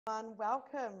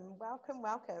Welcome, welcome,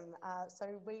 welcome.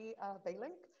 So we are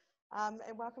B-Link, and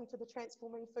welcome to the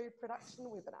Transforming Food Production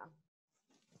webinar.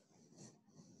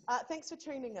 Thanks for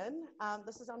tuning in.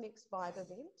 This is our next Vibe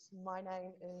event. My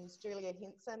name is Julia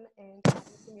Henson, and I'm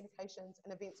the Communications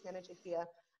and Events Manager here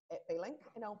at B-Link,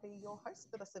 and I'll be your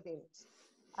host for this event.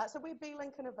 So we're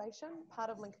B-Link Innovation, part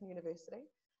of Lincoln University.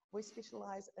 We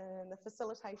specialise in the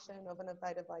facilitation of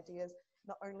innovative ideas,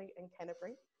 not only in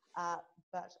Canterbury,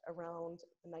 but around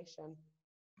the nation.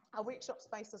 Our workshop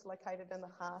space is located in the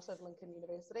heart of Lincoln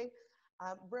University,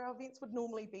 where our events would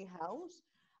normally be held.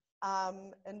 I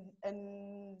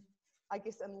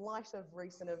guess in light of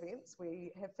recent events,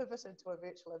 we have pivoted to a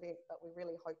virtual event, but we're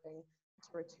really hoping to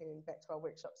return back to our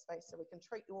workshop space so we can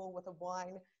treat you all with a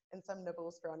wine and some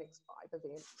nibbles for our next Vibe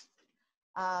event.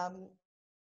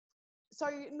 So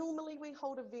normally we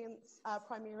hold events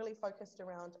primarily focused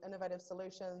around innovative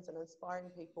solutions and inspiring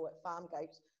people at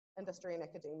Farmgate, industry and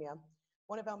academia.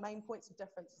 One of our main points of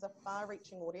difference is a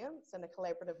far-reaching audience and a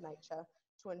collaborative nature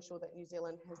to ensure that New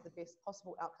Zealand has the best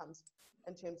possible outcomes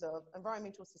in terms of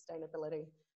environmental sustainability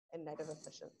and native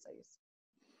efficiencies.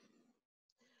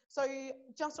 So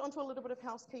just onto a little bit of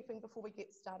housekeeping before we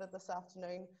get started this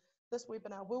afternoon. This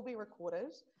webinar will be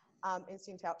recorded and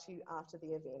sent out to you after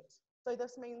the event. So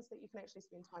this means that you can actually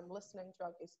spend time listening to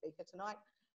our guest speaker tonight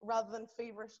rather than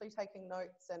feverishly taking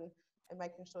notes and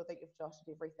making sure that you've jotted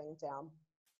everything down.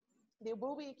 There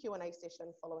will be a Q&A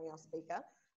session following our speaker,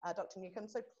 Dr. Newcomb,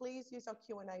 so please use our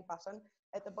Q&A button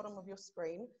at the bottom of your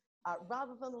screen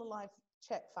rather than the live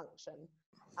chat function.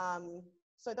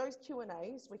 So those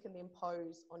Q&As we can then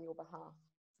pose on your behalf.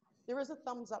 There is a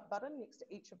thumbs up button next to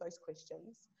each of those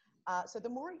questions. So the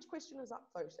more each question is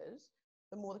upvoted,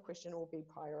 the more the question will be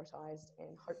prioritised,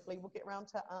 and hopefully we'll get around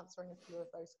to answering a few of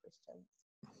those questions.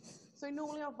 So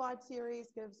normally our Vibe series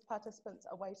gives participants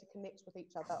a way to connect with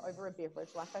each other over a beverage,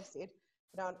 like I said,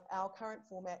 but on our current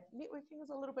format, networking is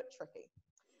a little bit tricky.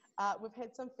 We've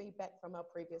had some feedback from our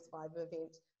previous Vibe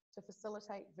event to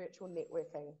facilitate virtual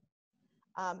networking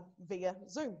via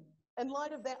Zoom. In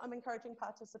light of that, I'm encouraging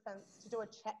participants to do a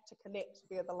chat to connect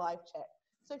via the live chat.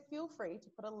 So feel free to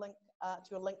put a link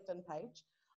to your LinkedIn page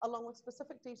along with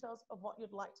specific details of what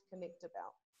you'd like to connect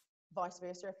about. Vice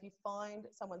versa, if you find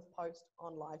someone's post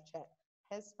on live chat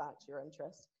has sparked your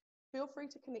interest, feel free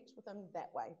to connect with them that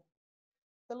way.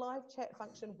 The live chat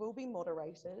function will be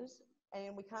moderated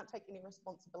and we can't take any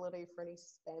responsibility for any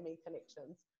spammy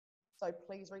connections. So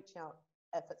please reach out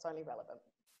if it's only relevant.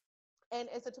 And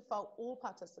as a default, all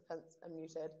participants are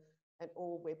muted and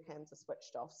all webcams are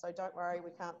switched off. So don't worry, we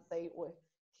can't see or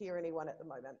hear anyone at the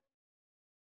moment.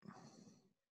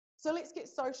 So let's get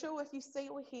social. If you see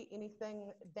or hear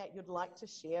anything that you'd like to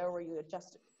share or you're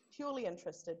just purely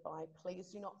interested by, please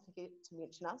do not forget to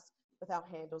mention us with our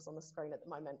handles on the screen at the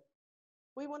moment.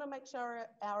 We want to make sure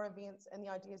our events and the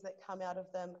ideas that come out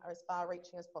of them are as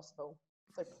far-reaching as possible.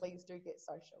 So please do get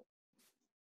social.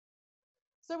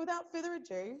 So without further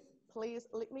ado, please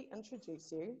let me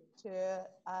introduce you to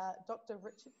Dr.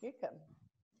 Richard Newcomb.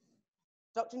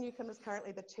 Dr. Newcomb is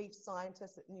currently the Chief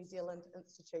Scientist at New Zealand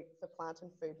Institute for Plant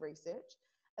and Food Research,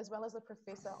 as well as a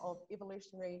Professor of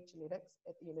Evolutionary Genetics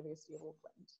at the University of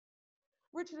Auckland.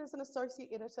 Richard is an Associate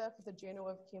Editor for the Journal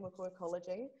of Chemical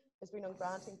Ecology, has been on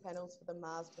granting panels for the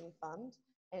Marsden Fund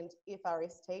and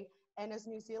FRST, and is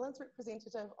New Zealand's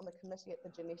representative on the committee at the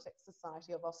Genetic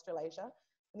Society of Australasia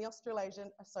and the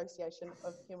Australasian Association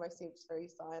of Chemosensory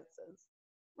Sciences.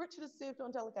 Richard has served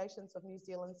on delegations of New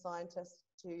Zealand scientists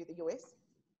to the US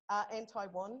and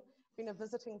Taiwan, been a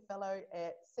visiting fellow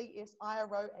at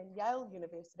CSIRO and Yale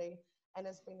University, and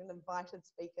has been an invited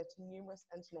speaker to numerous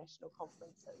international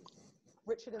conferences.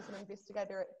 Richard is an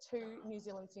investigator at 2 New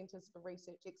Zealand Centres for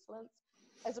Research Excellence,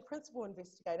 as a principal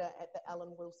investigator at the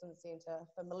Alan Wilson Centre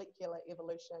for Molecular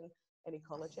Evolution and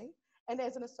Ecology, and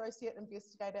as an associate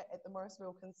investigator at the Maurice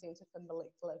Wilkins Centre for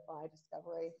Molecular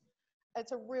Biodiscovery.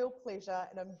 It's a real pleasure,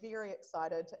 and I'm very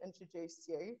excited to introduce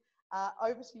you.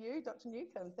 Over to you, Dr.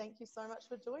 Newcomb. Thank you so much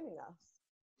for joining us.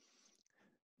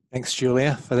 Thanks,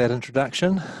 Julia, for that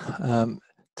introduction.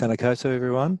 Tēnā koutou,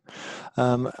 everyone.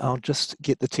 I'll just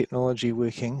get the technology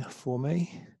working for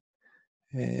me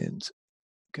and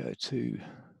go to,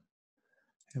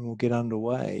 and we'll get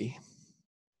underway.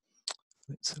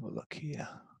 Let's have a look here.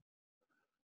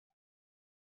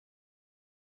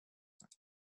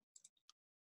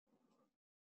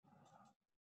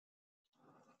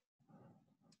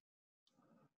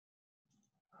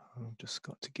 I've just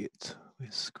got to get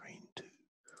with screen 2.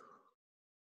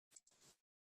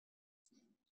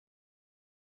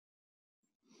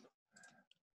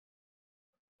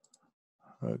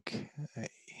 Okay.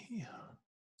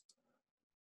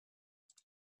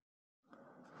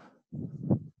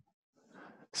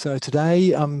 So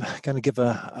today I'm going to give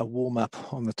a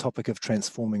warm-up on the topic of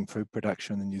transforming food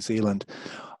production in New Zealand.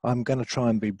 I'm going to try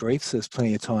and be brief, so there's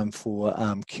plenty of time for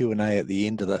Q&A at the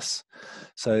end of this.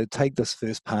 So take this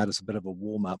first part as a bit of a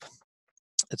warm-up.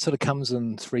 It sort of comes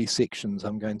in three sections.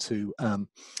 I'm going to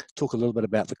talk a little bit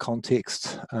about the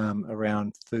context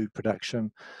around food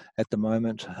production at the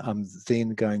moment. I'm then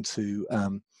going to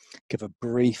give a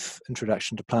brief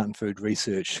introduction to plant and food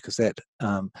research, because that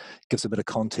gives a bit of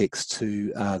context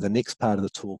to the next part of the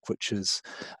talk, which is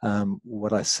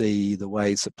what I see the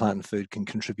ways that plant and food can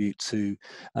contribute to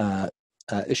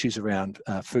issues around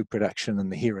food production in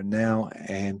the here and now,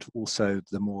 and also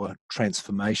the more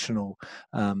transformational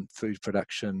food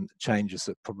production changes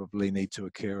that probably need to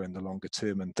occur in the longer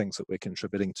term and things that we're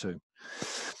contributing to.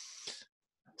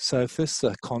 So first,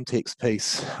 the context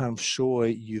piece. I'm sure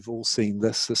you've all seen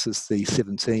this. This is the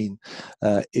 17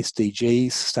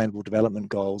 SDGs, Sustainable Development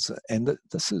Goals, and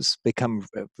this has become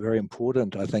very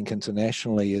important, I think,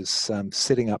 internationally, is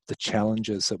setting up the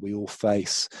challenges that we all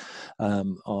face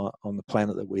on the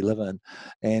planet that we live in,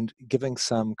 and giving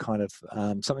some kind of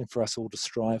something for us all to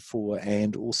strive for,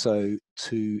 and also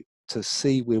to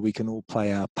see where we can all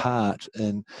play our part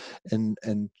in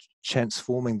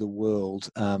transforming the world,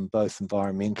 both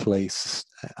environmentally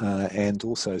and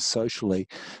also socially,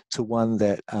 to one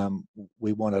that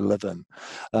we want to live in.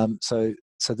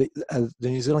 So the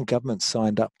New Zealand government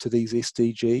signed up to these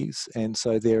SDGs, and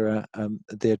so they're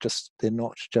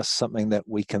not just something that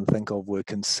we can think of, were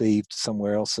conceived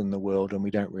somewhere else in the world, and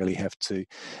we don't really have to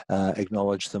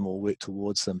acknowledge them or work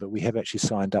towards them, but we have actually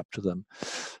signed up to them.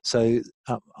 So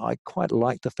I quite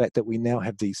like the fact that we now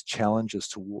have these challenges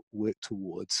to work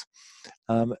towards.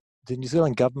 The New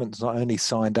Zealand government's not only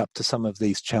signed up to some of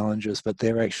these challenges, but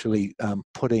they're actually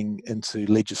putting into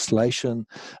legislation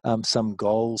some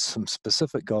goals, some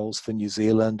specific goals for New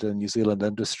Zealand and New Zealand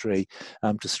industry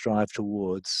to strive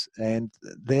towards. And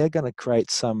they're going to create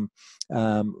some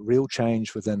real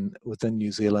change within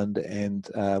New Zealand and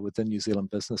within New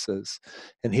Zealand businesses.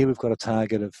 And here we've got a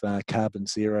target of carbon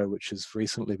zero, which has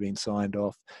recently been signed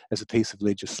off as a piece of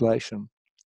legislation.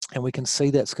 And we can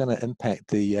see that's going to impact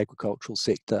the agricultural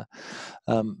sector,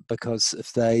 because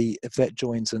if that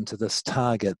joins into this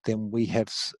target, then we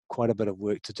have quite a bit of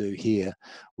work to do here,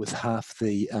 with half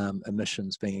the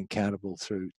emissions being accountable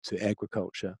through to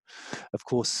agriculture. Of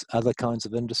course, other kinds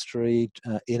of industry,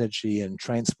 energy and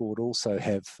transport also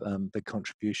have big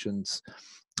contributions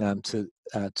to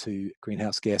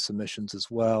greenhouse gas emissions as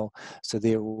well. So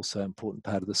they're also an important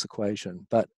part of this equation.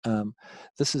 But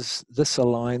this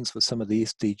aligns with some of the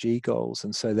SDG goals,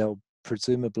 and so there'll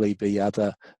presumably be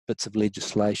other bits of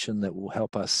legislation that will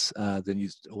help us,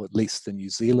 or at least the New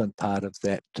Zealand part of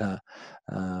that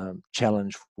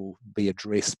challenge will be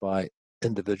addressed by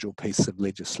individual pieces of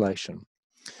legislation.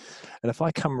 And if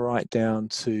I come right down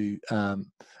to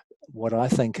what I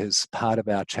think is part of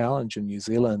our challenge in New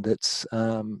Zealand, it's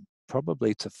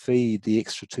probably to feed the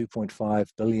extra 2.5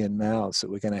 billion mouths that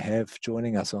we're going to have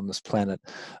joining us on this planet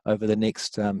over the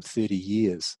next 30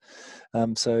 years.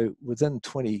 So by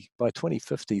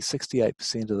 2050,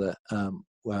 68% of the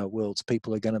world's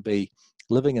people are going to be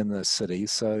living in those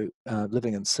cities. So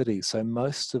living in cities. So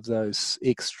most of those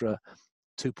extra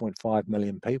 2.5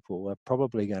 million people are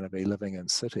probably going to be living in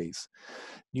cities.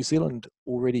 New Zealand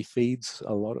already feeds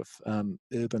a lot of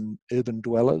urban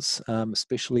dwellers,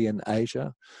 especially in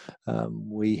Asia.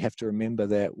 We have to remember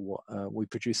that we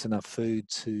produce enough food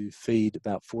to feed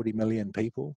about 40 million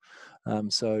people.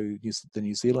 So the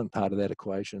New Zealand part of that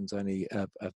equation is only a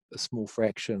small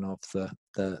fraction of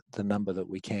the number that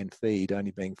we can feed,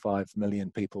 only being 5 million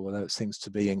people, although it seems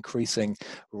to be increasing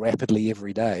rapidly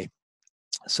every day.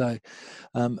 So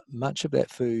much of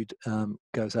that food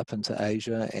goes up into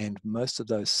Asia, and most of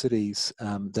those cities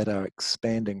that are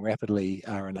expanding rapidly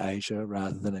are in Asia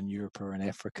rather than in Europe or in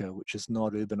Africa, which is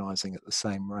not urbanizing at the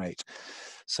same rate.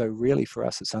 So really for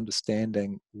us, it's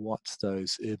understanding what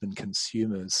those urban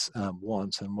consumers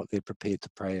want and what they're prepared to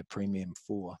pay a premium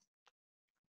for.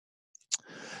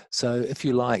 So if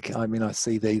you like, I mean, I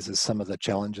see these as some of the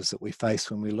challenges that we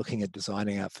face when we're looking at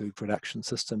designing our food production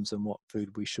systems and what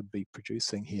food we should be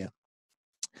producing here.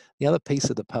 The other piece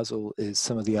of the puzzle is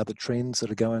some of the other trends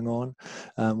that are going on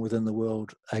within the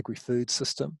world agri-food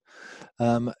system.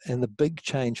 And the big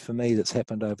change for me that's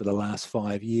happened over the last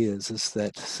 5 years is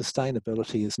that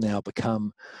sustainability has now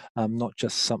become not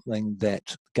just something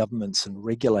that governments and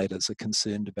regulators are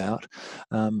concerned about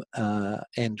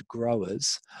and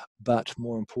growers, but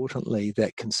more importantly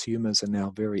that consumers are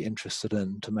now very interested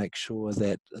in, to make sure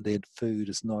that their food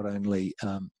is not only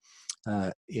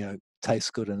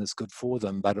tastes good and is good for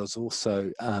them, but is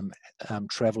also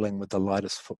traveling with the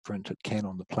lightest footprint it can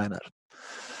on the planet.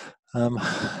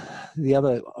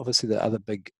 Obviously the other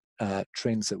big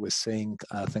trends that we're seeing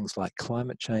are things like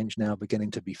climate change now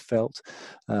beginning to be felt,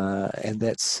 and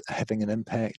that's having an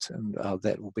impact, and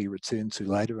that will be returned to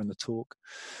later in the talk.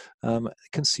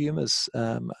 Consumers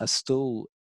are still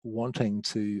wanting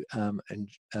to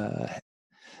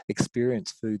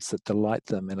experience foods that delight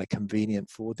them and are convenient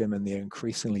for them in their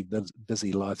increasingly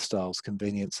busy lifestyles.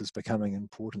 Convenience is becoming an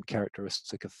important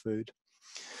characteristic of food.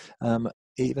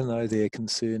 Even though they're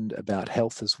concerned about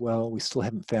health as well, we still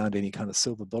haven't found any kind of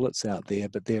silver bullets out there,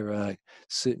 but there are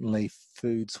certainly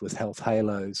foods with health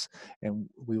halos, and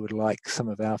we would like some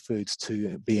of our foods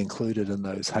to be included in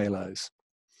those halos.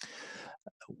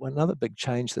 Another big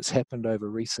change that's happened over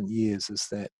recent years is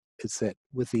that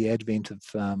with the advent of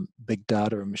big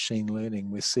data and machine learning,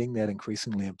 we're seeing that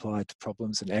increasingly applied to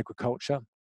problems in agriculture.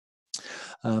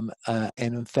 And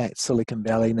in fact, Silicon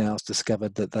Valley now has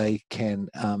discovered that they can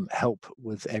help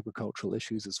with agricultural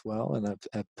issues as well, and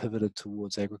have pivoted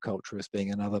towards agriculture as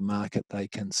being another market they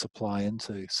can supply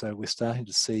into. So we're starting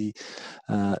to see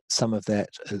some of that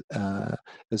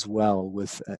as well,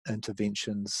 with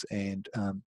interventions and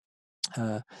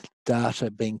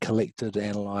data being collected,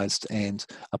 analysed and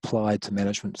applied to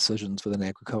management decisions within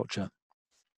agriculture.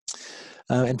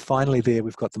 And finally there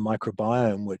we've got the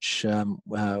microbiome, which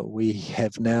we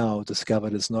have now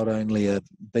discovered is not only a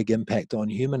big impact on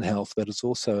human health, but it's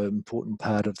also an important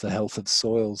part of the health of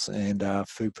soils and our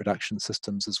food production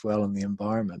systems as well in the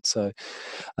environment. So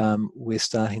we're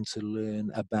starting to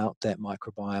learn about that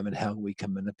microbiome and how we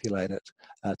can manipulate it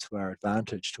to our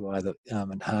advantage to either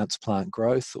enhance plant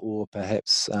growth or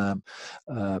perhaps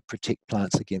protect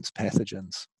plants against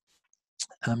pathogens.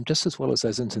 Just as well as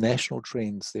those international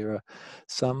trends, there are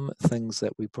some things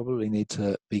that we probably need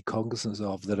to be cognizant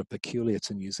of that are peculiar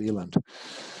to New Zealand.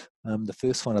 The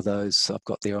first one of those I've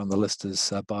got there on the list is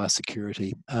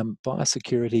biosecurity.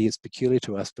 Biosecurity is peculiar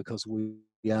to us because we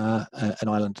are an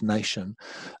island nation,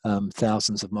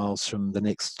 thousands of miles from the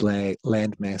next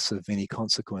landmass of any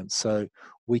consequence. So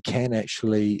we can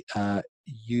actually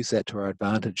use that to our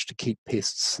advantage to keep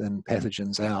pests and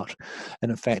pathogens out. And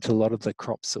in fact, a lot of the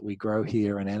crops that we grow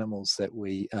here and animals that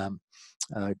we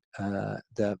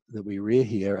rear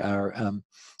here are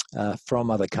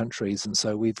from other countries, and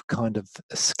so we've kind of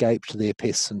escaped their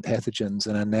pests and pathogens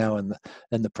and are now in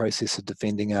the process of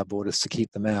defending our borders to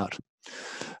keep them out.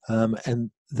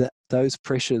 And those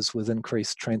pressures with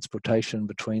increased transportation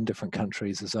between different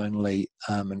countries is only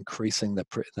increasing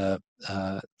the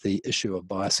issue of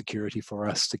biosecurity for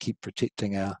us to keep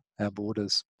protecting our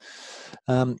borders.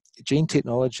 Gene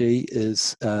technology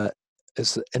is an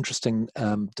interesting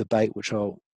debate, which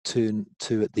I'll turn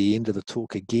to at the end of the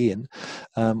talk again,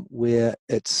 where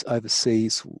it's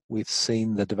overseas. We've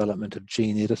seen the development of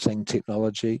gene editing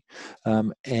technology,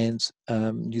 and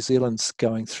New Zealand's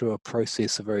going through a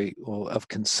process of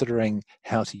considering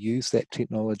how to use that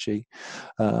technology,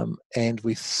 and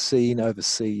we've seen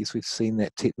overseas,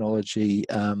 that technology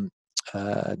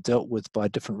dealt with by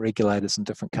different regulators in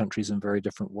different countries in very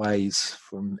different ways,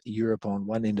 from Europe on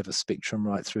one end of a spectrum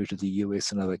right through to the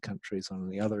US and other countries on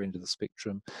the other end of the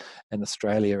spectrum, and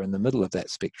Australia in the middle of that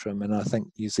spectrum. And I think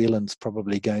New Zealand's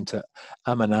probably going to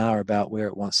and ah about where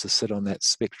it wants to sit on that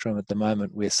spectrum. At the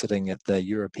moment, we're sitting at the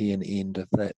European end of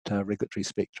that regulatory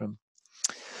spectrum.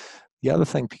 The other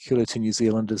thing peculiar to New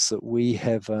Zealand is that we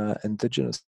have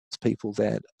Indigenous people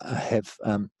that have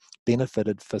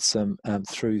benefited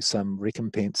through some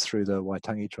recompense through the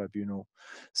Waitangi Tribunal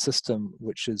system,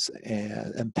 which has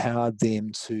empowered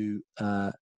them to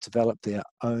develop their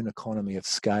own economy of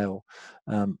scale,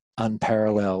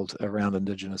 unparalleled around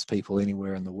Indigenous people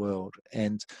anywhere in the world.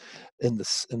 And in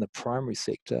the primary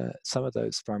sector, some of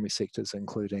those primary sectors,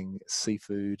 including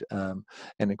seafood and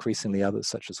increasingly others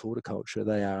such as horticulture,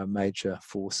 they are a major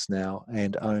force now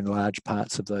and own large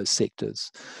parts of those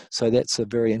sectors. So that's a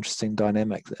very interesting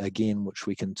dynamic, again, which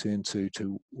we can turn to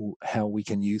how we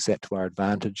can use that to our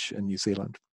advantage in New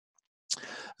Zealand.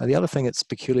 The other thing that's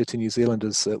peculiar to New Zealand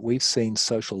is that we've seen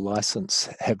social license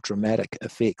have dramatic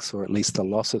effects, or at least the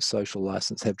loss of social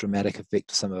license have dramatic effect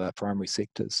to some of our primary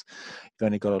sectors. You've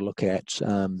only got to look at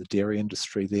the dairy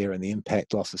industry there and the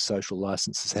impact loss of social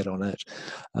license has had on it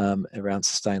around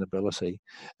sustainability.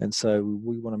 And so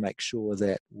we want to make sure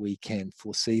that we can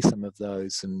foresee some of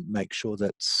those and make sure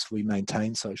that we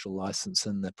maintain social license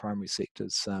in the primary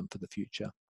sectors for the future.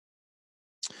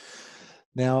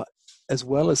 Now, as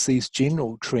well as these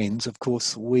general trends, of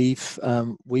course, we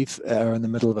are in the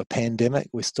middle of a pandemic.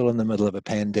 We're still in the middle of a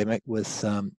pandemic with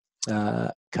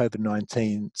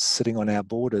COVID-19 sitting on our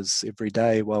borders every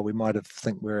day, while we might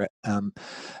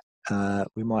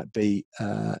we might be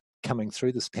coming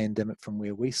through this pandemic from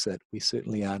where we sit, we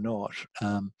certainly are not.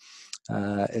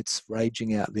 It's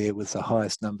raging out there with the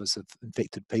highest numbers of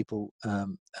infected people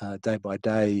day by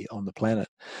day on the planet.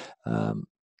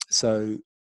 So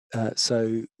that's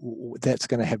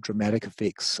going to have dramatic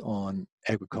effects on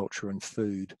agriculture and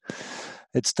food.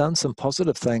 It's done some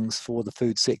positive things for the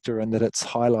food sector in that it's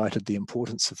highlighted the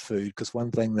importance of food, because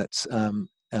one thing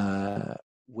that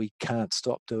we can't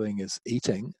stop doing is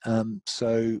eating.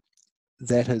 So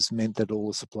that has meant that all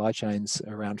the supply chains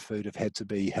around food have had to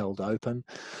be held open.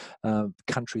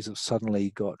 Countries have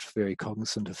suddenly got very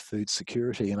cognizant of food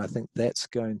security, and I think that's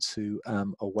going to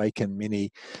awaken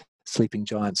many sleeping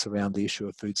giants around the issue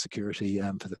of food security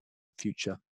for the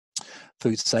future.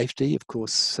 Food safety, of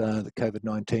course, the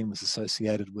COVID-19 was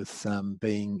associated with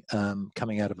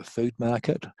coming out of a food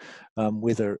market.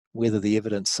 Whether the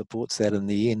evidence supports that in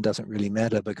the end doesn't really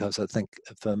matter, because I think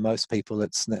for most people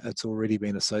it's already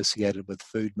been associated with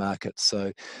food markets,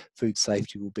 so food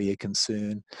safety will be a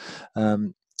concern.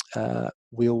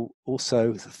 We'll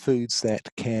also, foods that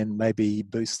can maybe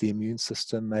boost the immune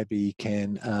system, maybe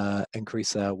can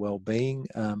increase our well-being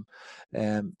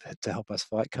to help us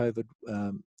fight COVID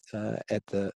at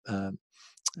the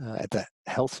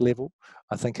health level,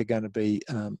 I think are going to be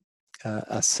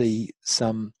see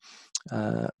some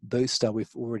booster.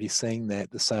 We've already seen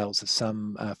that the sales of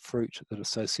some fruit that are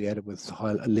associated with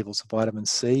high levels of vitamin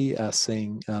C are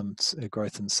seeing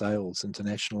growth in sales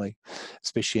internationally,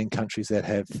 especially in countries that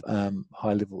have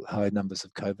high numbers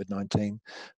of COVID-19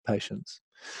 patients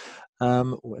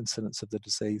or incidence of the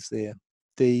disease there.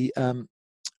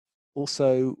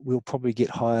 Also, we'll probably get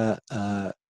higher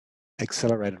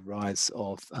accelerated rise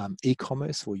of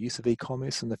e-commerce or use of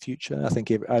e-commerce in the future. I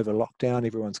think over lockdown,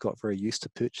 everyone's got very used to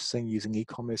purchasing using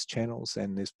e-commerce channels,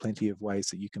 and there's plenty of ways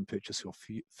that you can purchase your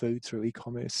food through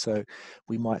e-commerce. So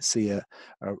we might see a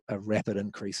rapid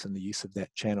increase in the use of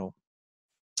that channel.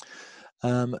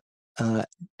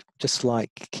 Just like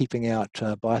keeping out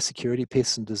biosecurity,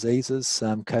 pests and diseases,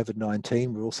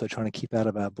 COVID-19, we're also trying to keep out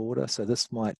of our border. So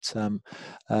this might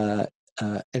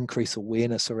increase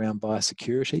awareness around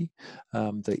biosecurity,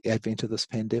 the advent of this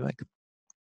pandemic.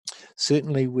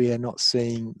 Certainly, we are not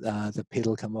seeing the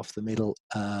pedal come off the metal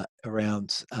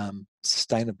around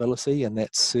sustainability, and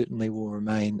that certainly will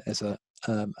remain as a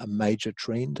major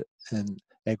trend in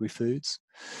agri-foods.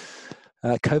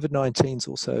 COVID-19's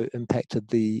also impacted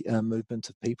the movement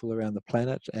of people around the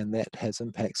planet, and that has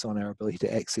impacts on our ability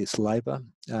to access labour,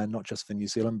 not just for New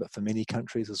Zealand, but for many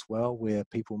countries as well, where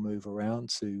people move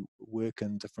around to work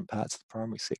in different parts of the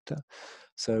primary sector.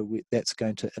 So that's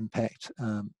going to impact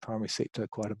primary sector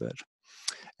quite a bit.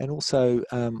 And also,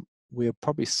 we'll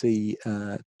probably see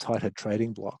tighter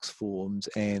trading blocks formed,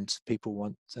 and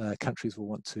countries will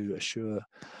want to assure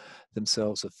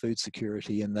themselves of food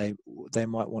security, and they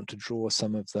might want to draw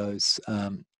some of those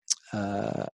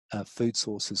food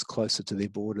sources closer to their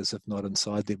borders, if not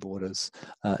inside their borders,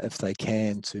 if they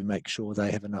can, to make sure they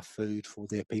have enough food for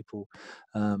their people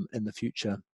in the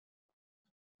future.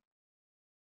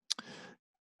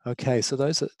 Okay, so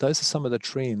those are some of the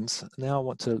trends. Now I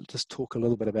want to just talk a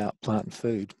little bit about plant and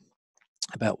food,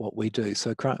 about what we do.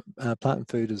 So Plant and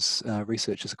Food is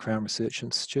research as a Crown Research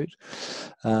Institute.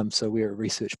 So we're a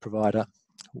research provider.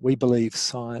 We believe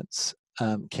science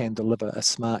can deliver a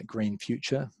smart green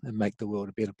future and make the world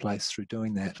a better place through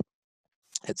doing that.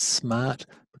 It's smart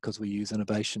because we use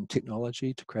innovation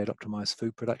technology to create optimized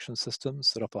food production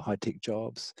systems that offer high-tech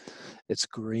jobs. It's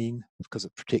green because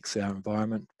it protects our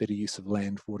environment, better use of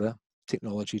land, water,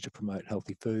 technology to promote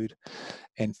healthy food,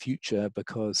 and future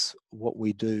because what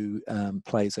we do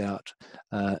plays out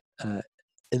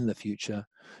in the future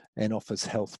and offers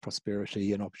health,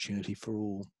 prosperity, and opportunity for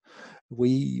all.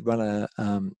 We run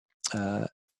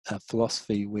a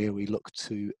philosophy where we look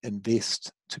to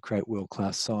invest to create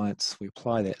world-class science. We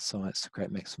apply that science to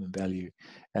create maximum value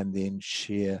and then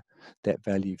share that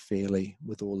value fairly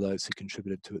with all those who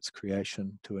contributed to its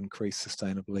creation to increase the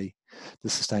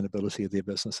sustainability of their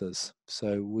businesses.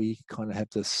 So we kind of have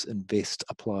this invest,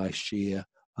 apply, share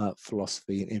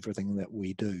philosophy in everything that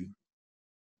we do.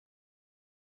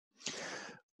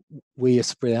 We are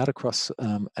spread out across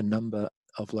a number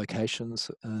of locations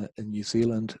in New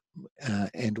Zealand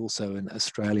and also in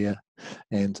Australia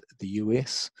and the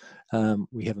US.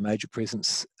 We have a major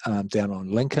presence down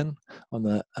on Lincoln,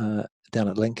 down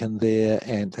at Lincoln there,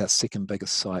 and our second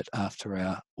biggest site after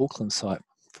our Auckland site,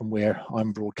 from where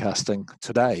I'm broadcasting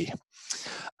today.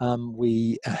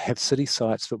 We have city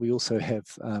sites, but we also have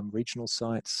regional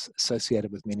sites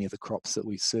associated with many of the crops that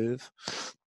we serve.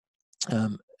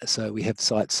 So we have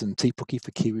sites in Te Puke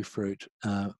for kiwi fruit,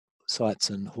 sites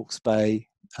in Hawke's Bay,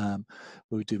 where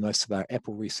we do most of our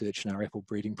apple research and our apple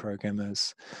breeding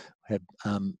programmers. We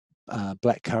have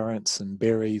black currants and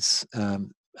berries,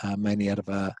 mainly out of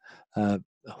our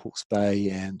Hawke's Bay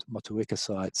and Motueka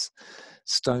sites.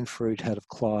 Stone fruit out of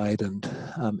Clyde, and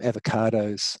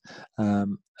avocados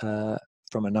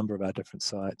from a number of our different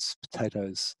sites.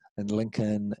 Potatoes in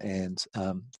Lincoln and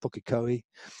Pukekohe,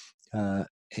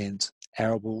 and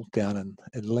arable down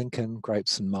in Lincoln,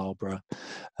 grapes in Marlborough.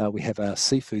 We have our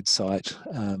seafood site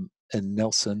in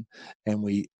Nelson, and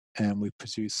we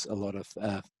produce a lot of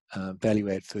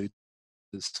value-add food,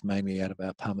 mainly out of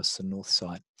our Palmerston North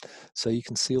site. So you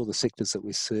can see all the sectors that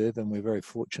we serve, and we're very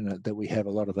fortunate that we have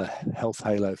a lot of the health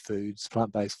halo foods,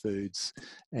 plant-based foods,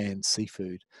 and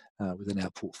seafood within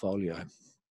our portfolio.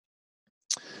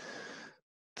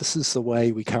 This is the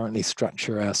way we currently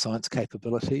structure our science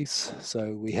capabilities.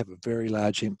 So we have a very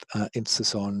large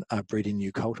emphasis on breeding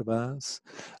new cultivars.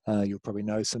 You'll probably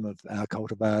know some of our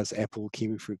cultivars: apple,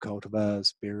 kiwi fruit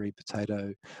cultivars, berry,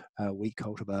 potato, wheat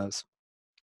cultivars.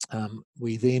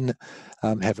 We then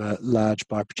have a large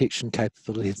bioprotection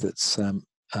capability that's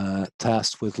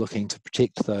tasked with looking to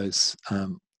protect those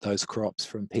crops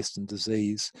from pest and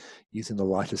disease using the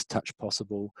lightest touch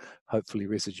possible, hopefully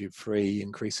residue-free,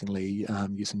 increasingly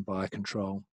using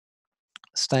biocontrol.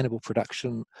 Sustainable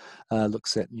production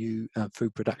looks at new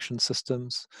food production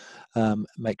systems,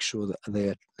 make sure that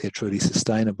they're truly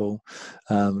sustainable,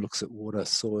 looks at water,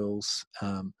 soils,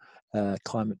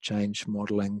 climate change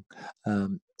modelling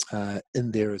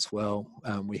in there as well.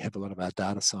 We have a lot of our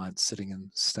data science sitting in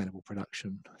sustainable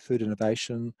production. Food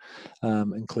innovation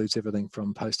includes everything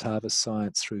from post-harvest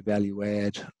science through value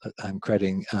add,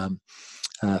 creating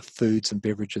foods and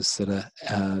beverages that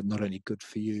are not only good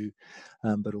for you,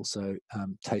 but also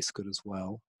taste good as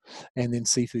well. And then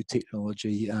seafood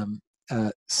technology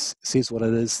says what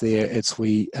it is there. It's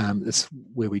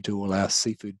where we do all our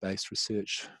seafood-based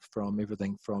research, from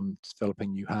everything from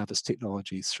developing new harvest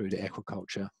technologies through to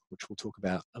aquaculture, which we'll talk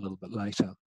about a little bit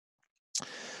later.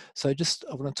 So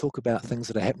I want to talk about things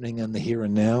that are happening in the here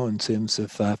and now in terms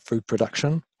of food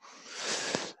production.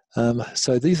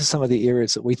 So these are some of the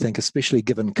areas that we think, especially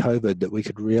given COVID, that we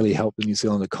could really help the New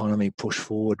Zealand economy push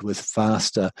forward with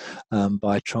faster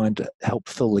by trying to help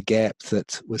fill the gap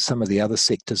that with some of the other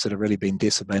sectors that have really been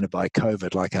decimated by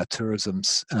COVID, like our tourism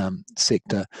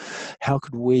sector. How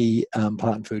could we,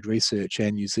 Plant and Food Research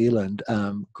and New Zealand,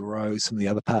 grow some of the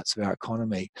other parts of our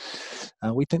economy?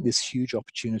 We think there's huge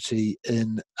opportunity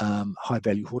in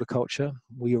high-value horticulture.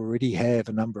 We already have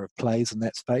a number of plays in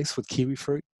that space with kiwi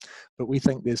fruit, but we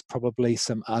think there's probably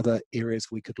some other areas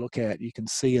we could look at. You can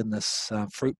see in this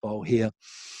fruit bowl here,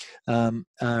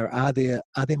 are there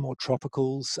more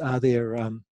tropicals? Are there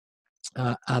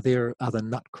other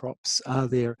nut crops? Are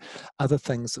there other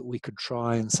things that we could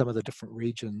try in some of the different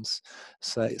regions,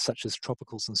 say, such as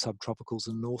tropicals and subtropicals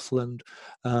in Northland?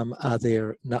 Are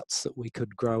there nuts that we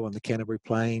could grow on the Canterbury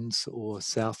Plains or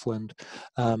Southland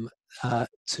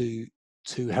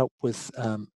to help with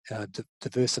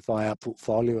diversify our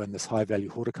portfolio in this high-value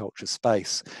horticulture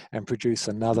space and produce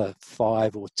another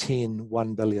 5 or 10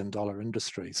 $1 billion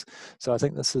industries? So I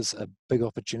think this is a big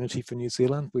opportunity for New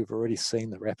Zealand. We've already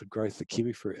seen the rapid growth of the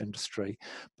kiwi fruit industry,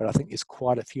 but I think there's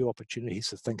quite a few opportunities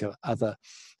to think of other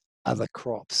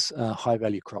crops,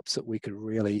 high-value crops that we could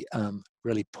really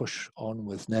push on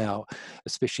with now,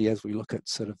 especially as we look at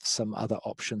sort of some other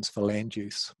options for land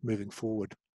use moving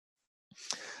forward.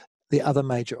 The other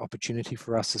major opportunity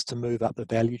for us is to move up the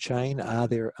value chain. Are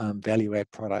there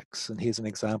value-add products? And here's an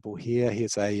example here.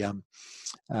 Here's a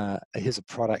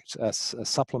product, a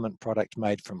supplement product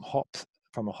made from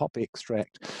a hop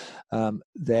extract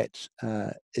that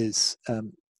is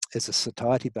a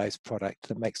satiety-based product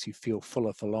that makes you feel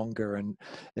fuller for longer and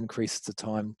increases the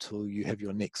time till you have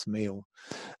your next meal.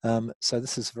 So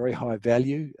this is a very high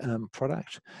value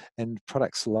product, and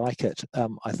products like it,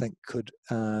 I think, could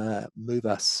move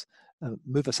us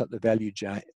up the value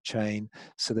chain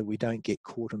so that we don't get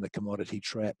caught in the commodity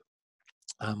trap.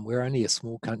 We're only a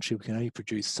small country. We can only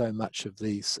produce so much of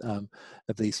these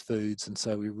foods, and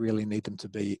so we really need them to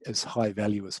be as high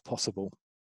value as possible.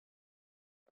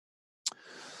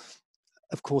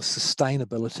 Of course,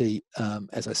 sustainability,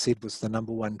 as I said, was the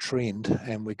 #1 trend,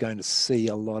 and we're going to see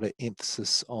a lot of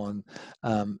emphasis on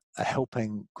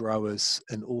helping growers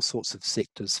in all sorts of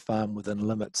sectors farm within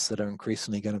limits that are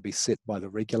increasingly going to be set by the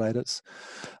regulators.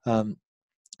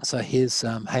 So here's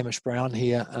Hamish Brown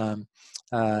here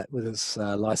with his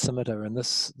lysimeter, and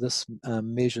this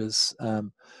measures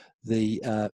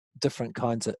the different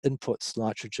kinds of inputs,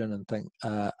 nitrogen and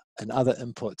and other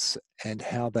inputs and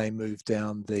how they move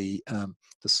down the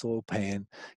soil pan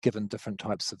given different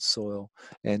types of soil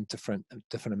and different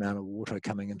amount of water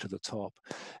coming into the top.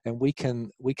 And we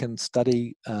can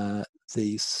study the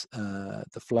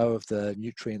flow of the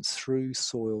nutrients through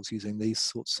soils using these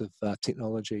sorts of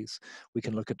technologies. We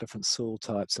can look at different soil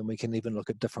types, and we can even look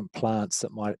at different plants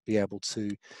that might be able to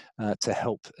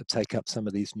help take up some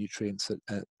of these nutrients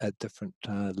at different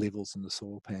levels in the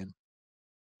soil pan.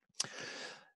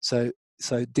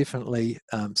 So definitely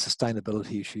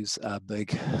sustainability issues are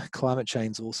big. Climate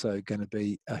change is also going to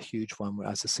be a huge one.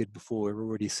 As I said before, we're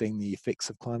already seeing the effects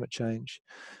of climate change.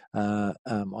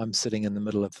 I'm sitting in the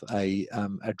middle of a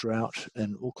drought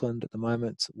in Auckland at the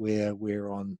moment, where we're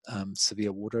on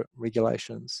severe water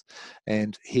regulations.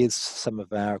 And here's some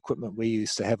of our equipment we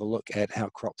use to have a look at how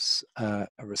crops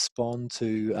respond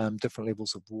to different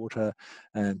levels of water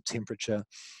and temperature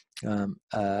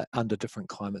under different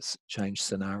climate change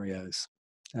scenarios.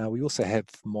 We also have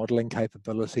modelling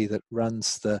capability that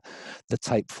runs the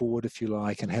tape forward, if you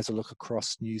like, and has a look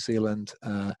across New Zealand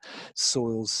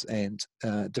soils and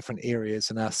different areas,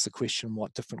 and asks the question,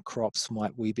 what different crops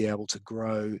might we be able to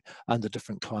grow under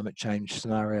different climate change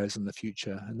scenarios in the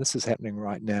future? And this is happening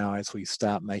right now as we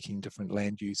start making different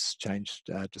land use change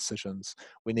decisions.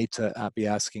 We need to be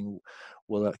asking,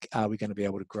 well, are we going to be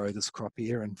able to grow this crop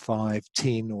here in 5,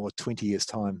 10 or 20 years'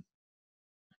 time?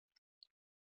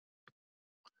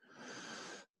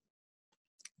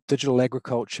 Digital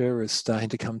agriculture is starting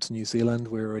to come to New Zealand.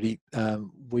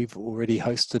 We've already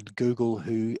hosted Google,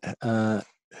 who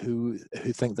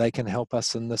think they can help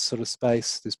us in this sort of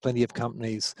space. There's plenty of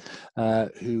companies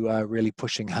who are really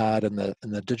pushing hard in the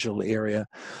digital area.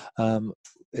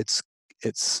 It's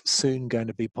soon going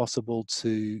to be possible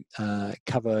to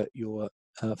cover your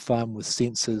farm with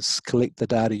sensors, collect the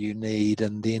data you need,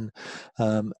 and then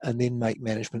make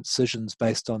management decisions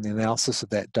based on the analysis of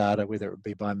that data, whether it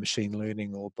be by machine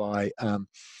learning or by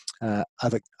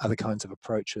other kinds of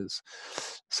approaches.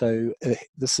 So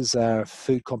this is our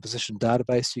food composition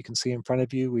database you can see in front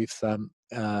of you.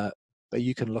 But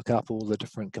you can look up all the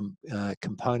different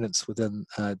components within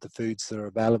the foods that are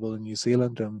available in New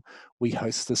Zealand, and we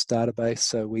host this database,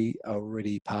 so we are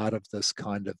already part of this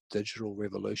kind of digital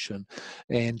revolution,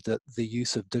 and the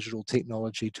use of digital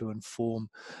technology to inform,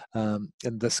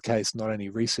 in this case, not only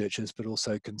researchers but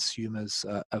also consumers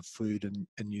of food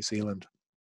in New Zealand.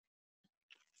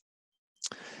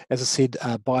 As I said,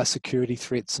 biosecurity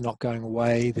threats are not going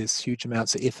away. There's huge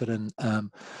amounts of effort in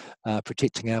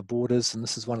protecting our borders, and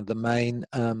this is one of the main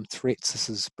threats. This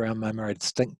is brown marmorated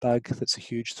stink bug. That's a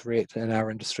huge threat, and our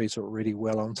industries are already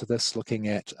well onto this, looking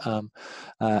at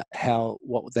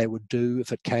what they would do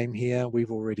if it came here.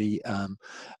 We've already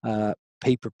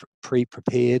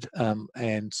pre-prepared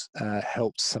and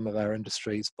helped some of our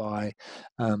industries by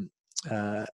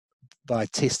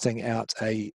testing out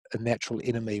a natural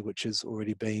enemy which has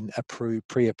already been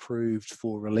pre-approved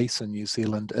for release in New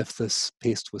Zealand if this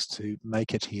pest was to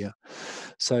make it here.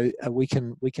 So we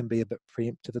can be a bit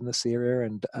preemptive in this area,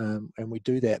 and we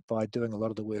do that by doing a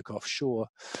lot of the work offshore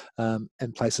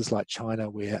in places like China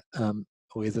where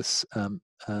this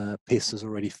pest is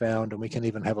already found, and we can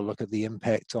even have a look at the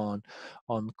impact on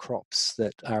crops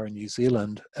that are in New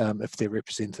Zealand if they're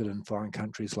represented in foreign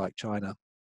countries like China.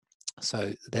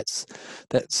 So that's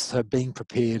being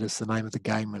prepared is the name of the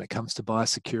game when it comes to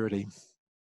biosecurity.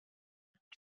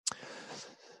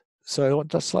 So what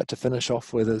I'd just like to finish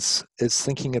off with is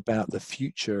thinking about the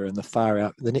future and the far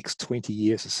out, the next 20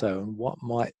 years or so, and what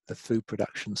might the food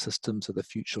production systems of the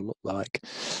future look like.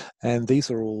 And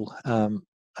these are all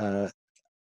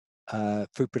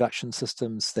food production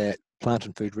systems that plant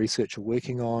and food research are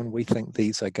working on. We think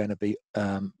these are going to be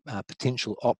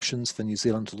potential options for New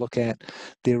Zealand to look at.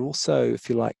 They're also, if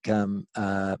you like,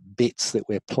 bets that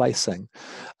we're placing,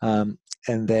 and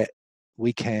that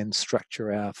we can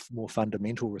structure our more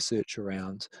fundamental research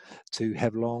around to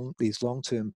have these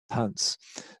long-term punts.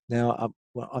 Now,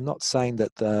 I'm not saying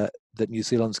that New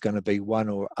Zealand's going to be one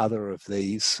or other of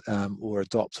these or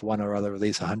adopt one or other of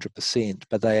these 100%,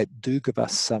 but they do give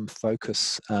us some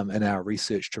focus in our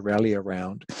research to rally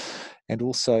around, and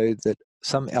also that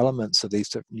some elements of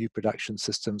these new production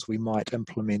systems we might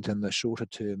implement in the shorter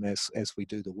term as we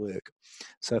do the work.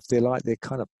 So if they're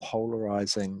kind of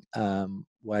polarizing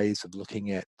ways of looking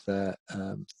at the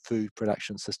food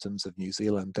production systems of New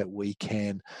Zealand that we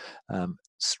can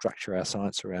structure our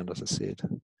science around, as I said.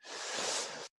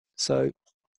 So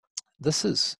this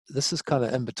is kind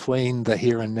of in between the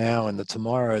here and now and the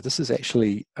tomorrow. This is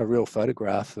actually a real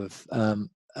photograph of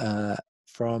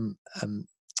from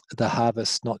the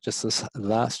harvest, not just this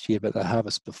last year, but the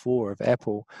harvest before of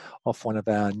apple off one of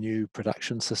our new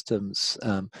production systems.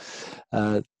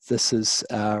 This is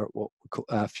what we call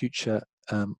our future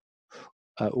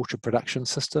orchard production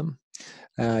system.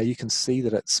 You can see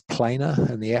that it's planar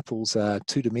and the apples are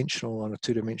two-dimensional on a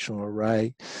two-dimensional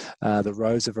array. The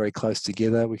rows are very close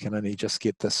together. We can only just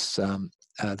get this,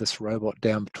 this robot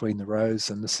down between the rows,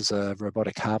 and this is a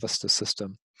robotic harvester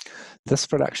system. This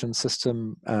production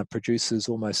system produces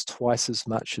almost twice as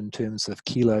much in terms of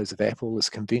kilos of apple as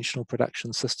conventional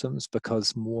production systems,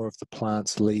 because more of the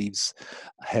plant's leaves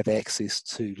have access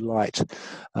to light.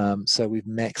 So we've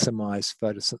maximized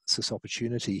photosynthesis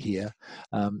opportunity here,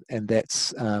 and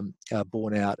that's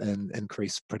borne out in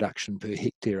increased production per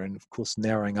hectare, and of course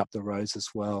narrowing up the rows as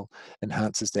well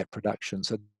enhances that production.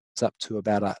 So it's up to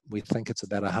about, we think it's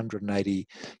about 180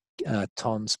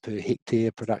 tonnes per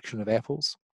hectare production of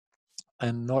apples.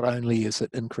 And not only is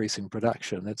it increasing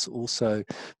production, it's also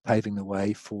paving the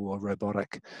way for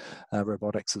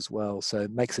robotics as well. So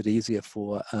it makes it easier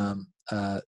for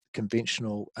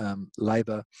conventional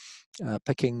labour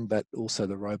picking, but also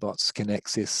the robots can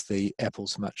access the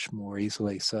apples much more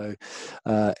easily. So,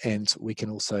 and we can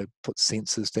also put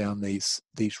sensors down these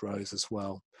rows as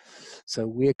well. So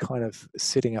we're kind of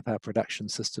setting up our production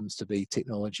systems to be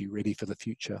technology ready for the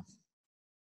future.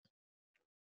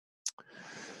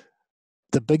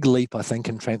 The big leap, I think,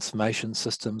 in transformation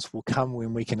systems will come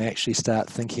when we can actually start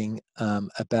thinking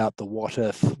about the what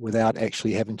if without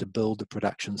actually having to build the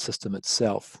production system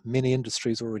itself. Many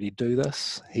industries already do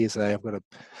this. I've got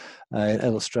an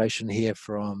illustration here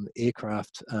from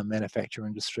aircraft manufacturer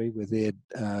industry, where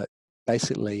they're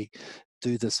basically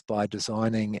do this by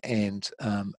designing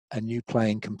a new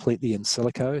plane completely in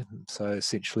silico. So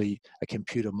essentially a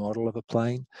computer model of a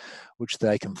plane, which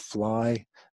they can fly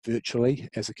virtually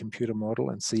as a computer model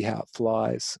and see how it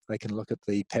flies. They can look at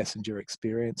the passenger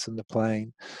experience in the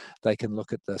plane. They can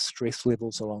look at the stress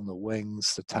levels along the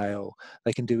wings, the tail.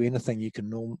 They can do anything you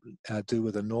can do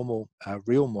with a normal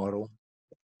real model,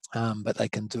 but they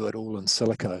can do it all in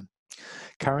silico.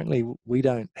 Currently, we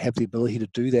don't have the ability to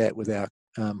do that with our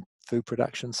food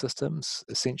production systems.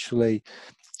 Essentially,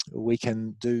 we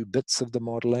can do bits of the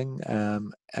modeling,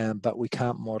 but we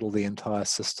can't model the entire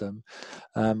system.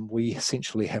 We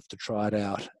essentially have to try it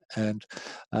out. And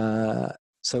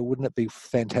so wouldn't it be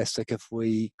fantastic if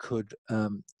we could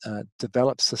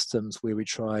develop systems where we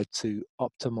try to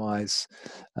optimize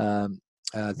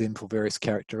them for various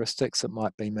characteristics? It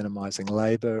might be minimizing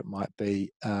labor, it might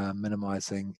be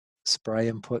minimizing spray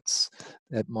inputs,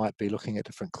 it might be looking at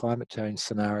different climate change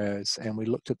scenarios, and we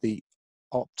looked at the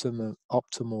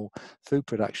optimal food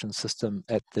production system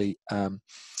at the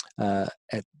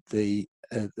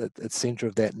center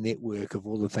of that network of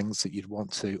all the things that you'd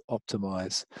want to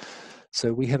optimize.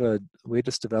 So we're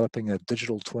just developing a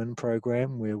digital twin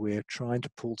program where we're trying to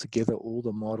pull together all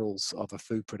the models of a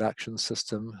food production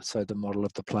system. So the model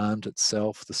of the plant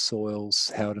itself, the soils,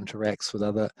 how it interacts with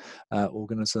other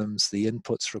organisms, the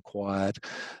inputs required,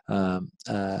 and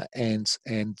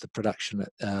the production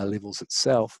levels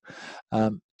itself,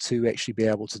 to actually be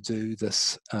able to do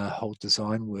this whole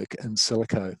design work in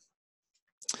silico.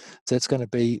 So it's going to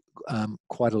be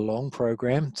quite a long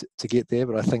program to get there,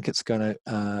 but I think it's going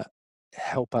to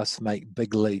help us make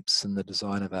big leaps in the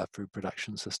design of our food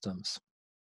production systems.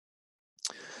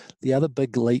 The other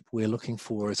big leap we're looking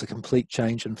for is a complete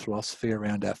change in philosophy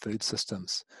around our food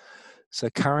systems. So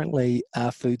currently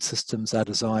our food systems are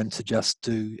designed to just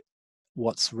do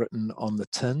what's written on the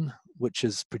tin, which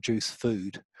is produce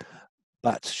food.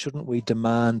 But shouldn't we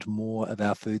demand more of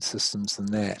our food systems than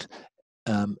that?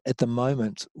 At the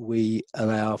moment, we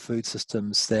allow food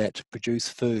systems that produce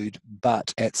food,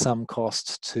 but at some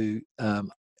cost to,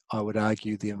 I would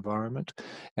argue, the environment,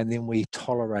 and then we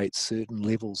tolerate certain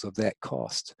levels of that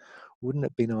cost. Wouldn't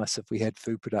it be nice if we had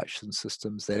food production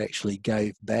systems that actually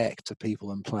gave back to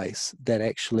people in place, that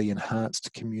actually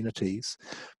enhanced communities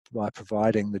by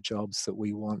providing the jobs that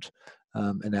we want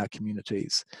in our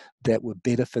communities, that were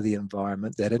better for the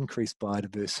environment, that increased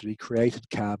biodiversity, created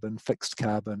carbon, fixed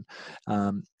carbon,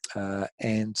 and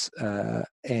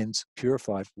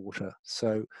purified water?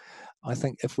 So I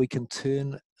think if we can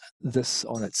turn this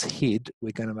on its head,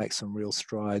 we're going to make some real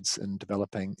strides in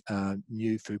developing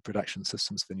new food production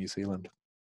systems for New Zealand.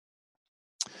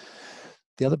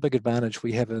 The other big advantage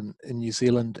we have in New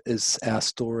Zealand is our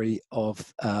story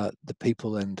of the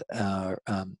people and our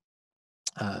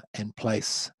and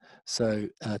place. So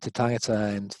Te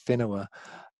Tangata and Whenua,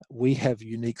 we have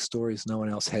unique stories no one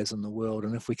else has in the world,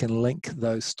 and if we can link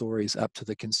those stories up to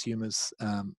the consumers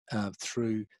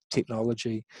through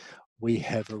technology, we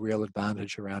have a real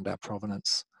advantage around our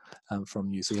provenance. from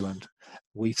New Zealand.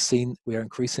 We are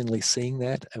increasingly seeing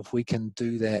that. If we can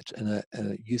do that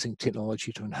using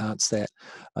technology to enhance that,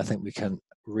 I think we can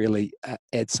really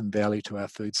add some value to our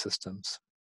food systems.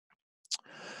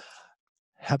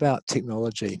 How about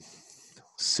technology?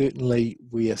 Certainly,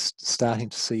 we are starting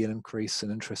to see an increase in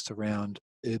interest around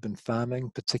urban farming,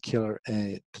 particular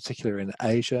in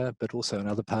Asia, but also in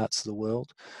other parts of the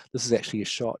world. This is actually a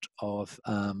shot of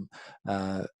from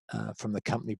the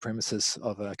company premises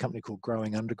of a company called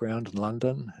Growing Underground in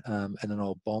London, in an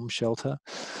old bomb shelter.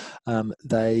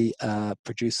 They are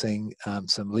producing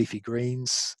some leafy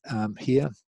greens here.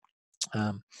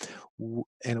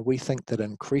 And we think that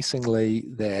increasingly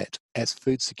that as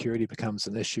food security becomes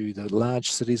an issue, the large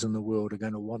cities in the world are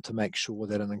going to want to make sure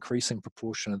that an increasing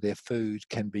proportion of their food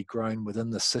can be grown within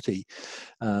the city.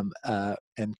 And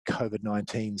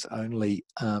COVID-19's only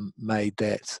made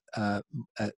that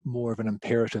more of an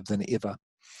imperative than ever.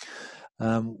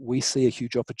 We see a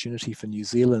huge opportunity for New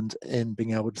Zealand in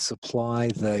being able to supply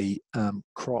the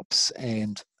crops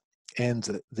and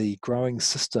the growing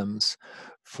systems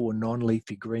for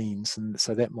non-leafy greens, and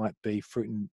so that might be fruit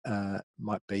and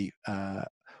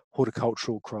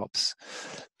horticultural crops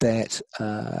that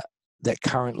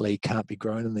currently can't be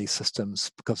grown in these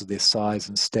systems because of their size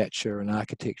and stature and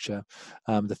architecture,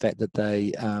 the fact that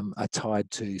they are tied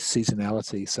to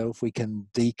seasonality. So if we can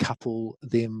decouple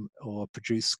them or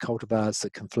produce cultivars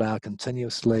that can flower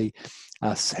continuously,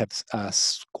 have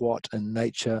squat in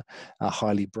nature, are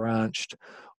highly branched,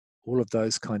 all of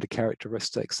those kind of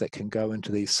characteristics that can go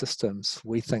into these systems,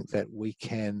 we think that we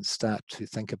can start to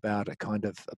think about a kind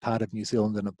of a part of New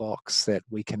Zealand in a box that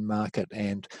we can market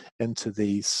and into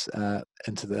these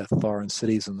into the foreign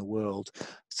cities in the world,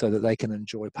 so that they can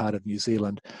enjoy part of New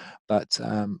Zealand, but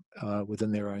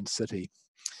within their own city.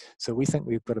 So we think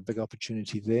we've got a big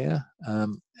opportunity there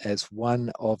as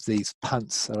one of these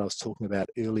punts that I was talking about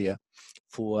earlier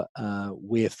for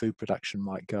where food production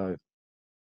might go.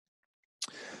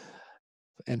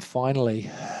 And finally,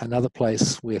 another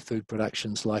place where food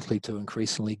production is likely to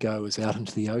increasingly go is out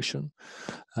into the ocean.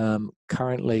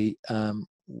 Currently,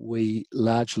 we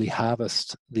largely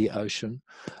harvest the ocean,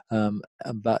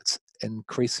 but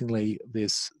increasingly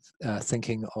there's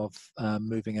thinking of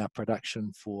moving our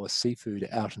production for seafood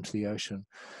out into the ocean.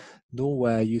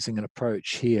 Norway are using an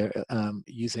approach here,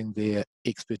 using their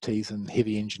expertise in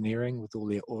heavy engineering with all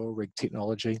their oil rig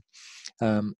technology,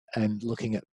 and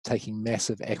looking at taking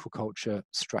massive aquaculture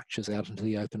structures out into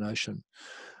the open ocean.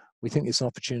 We think there's an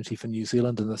opportunity for New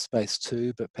Zealand in this space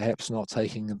too, but perhaps not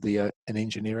taking an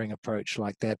engineering approach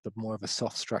like that, but more of a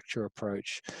soft structure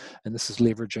approach. And this is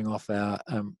leveraging off our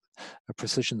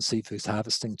precision seafood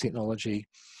harvesting technology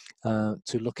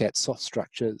to look at soft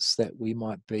structures that we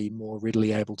might be more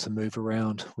readily able to move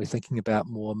around. We're thinking about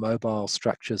more mobile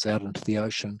structures out into the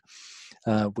ocean,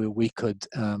 where we could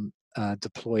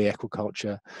deploy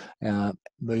aquaculture,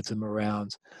 move them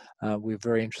around. We're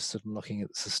very interested in looking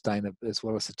at the as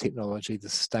well as the technology, the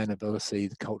sustainability,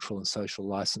 the cultural and social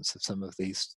license of some of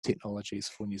these technologies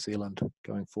for New Zealand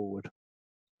going forward.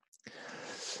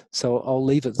 So I'll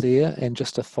leave it there, and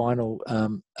just a final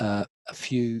a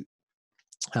few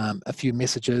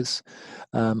messages.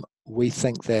 We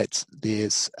think that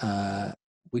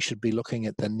we should be looking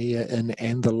at the near, in,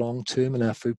 and the long term in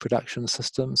our food production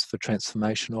systems for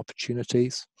transformation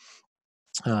opportunities.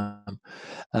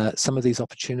 Some of these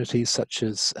opportunities, such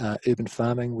as urban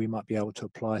farming, we might be able to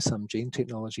apply some gene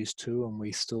technologies to, and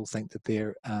we still think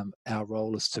that our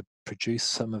role is to produce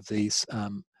some of these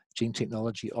gene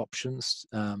technology options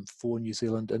for New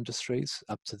Zealand industries.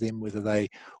 Up to them whether they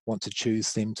want to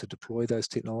choose them to deploy those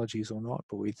technologies or not,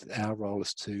 but our role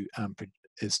is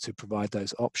to provide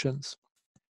those options.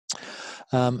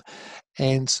 And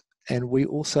we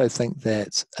also think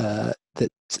that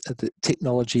that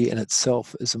technology in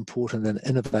itself is important, and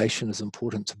innovation is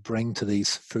important to bring to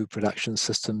these food production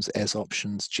systems as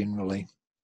options generally.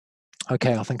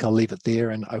 Okay, I think I'll leave it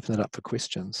there and open it up for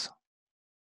questions.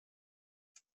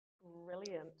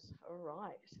 Brilliant. All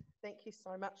right. Thank you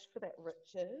so much for that,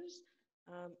 Richard.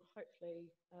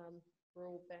 Hopefully we're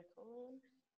all back on.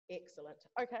 Excellent.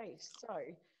 Okay, so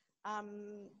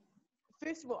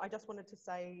first of all, I just wanted to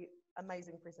say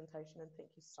amazing presentation, and thank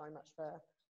you so much for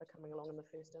coming along in the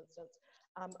first instance.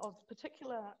 Of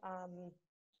particular,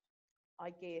 I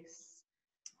guess,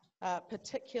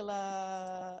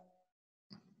 particular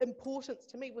importance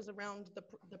to me was around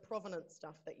the provenance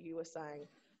stuff that you were saying.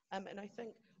 And I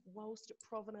think whilst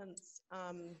provenance,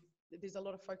 there's a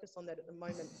lot of focus on that at the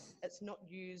moment, it's not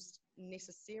used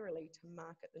necessarily to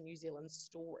market the New Zealand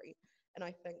story. And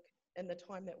I think in the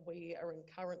time that we are in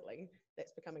currently,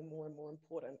 that's becoming more and more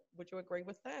important. Would you agree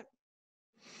with that?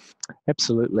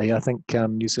 Absolutely. I think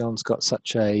New Zealand's got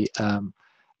such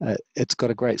it's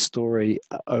got a great story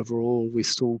overall. We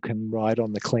still can ride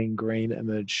on the clean green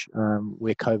image.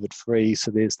 We're COVID free,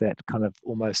 so there's that kind of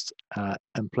almost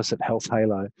implicit health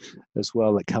halo as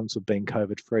well that comes with being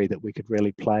COVID free that we could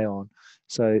really play on.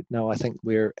 So no, I think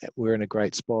we're in a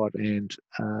great spot, and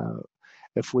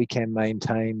if we can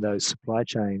maintain those supply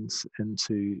chains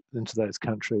into those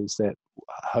countries, that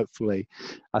hopefully,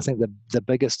 I think the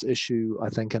biggest issue I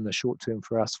think in the short term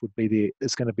for us would be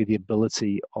is going to be the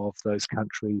ability of those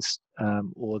countries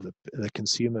or the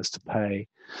consumers to pay.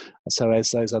 So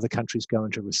as those other countries go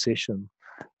into recession,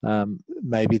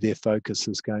 maybe their focus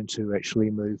is going to actually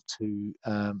move to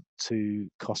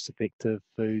cost-effective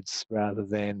foods rather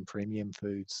than premium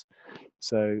foods.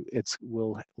 So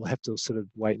we'll have to sort of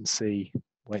wait and see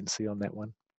on that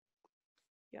one.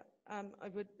 Yeah, I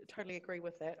would totally agree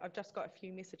with that. I've just got a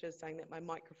few messages saying that my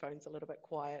microphone's a little bit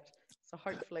quiet. So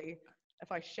hopefully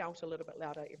if I shout a little bit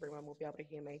louder, everyone will be able to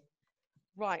hear me.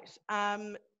 Right.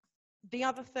 The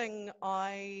other thing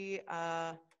I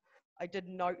did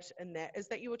note in that is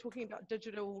that you were talking about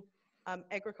digital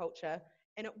agriculture.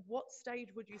 And at what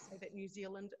stage would you say that New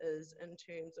Zealand is in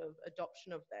terms of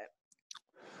adoption of that?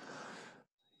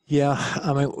 Yeah,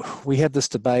 I mean, we had this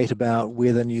debate about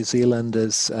whether New Zealand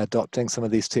is adopting some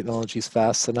of these technologies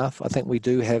fast enough. I think we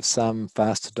do have some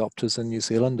fast adopters in New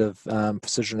Zealand of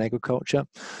precision agriculture,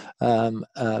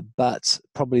 but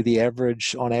probably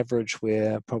on average,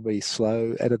 we're probably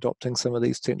slow at adopting some of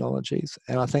these technologies.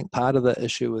 And I think part of the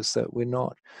issue is that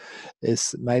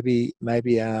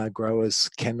maybe our growers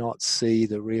cannot see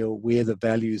where the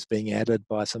value is being added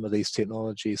by some of these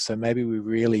technologies. So maybe we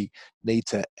really need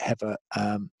to have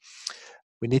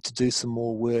we need to do some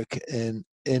more work in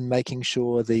making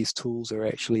sure these tools are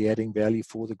actually adding value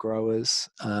for the growers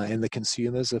and the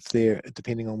consumers, if they're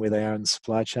depending on where they are in the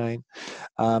supply chain,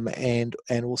 and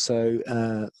also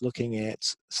looking at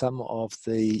some of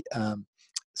the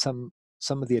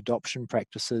adoption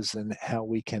practices and how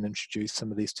we can introduce some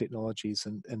of these technologies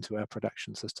into our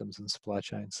production systems and supply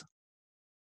chains.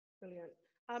 Brilliant.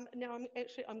 Now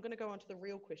I'm going to go on to the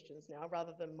real questions now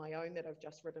rather than my own that I've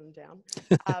just written down.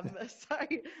 So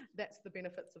that's the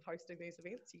benefits of hosting these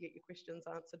events. You get your questions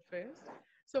answered first.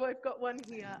 So I've got one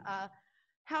here.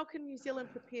 How can New Zealand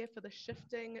prepare for the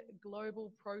shifting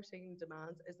global protein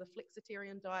demands as the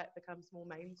flexitarian diet becomes more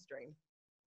mainstream?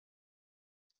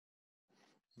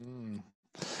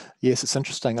 Yes, it's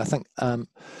interesting. I think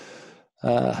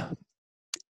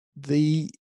the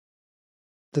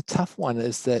tough one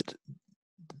is that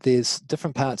there's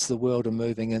different parts of the world are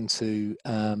moving into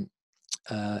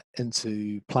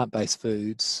plant-based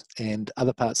foods, and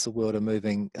other parts of the world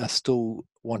are still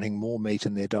wanting more meat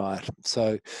in their diet.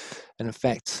 So, and in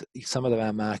fact, some of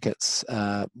our markets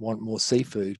want more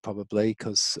seafood probably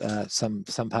because some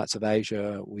parts of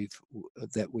Asia we've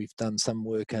done some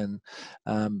work in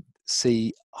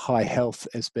see high health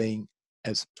as being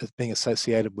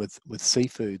associated with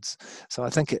seafoods. So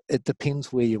I think it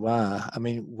depends where you are. I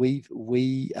mean,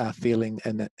 we are feeling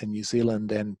in New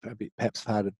Zealand and perhaps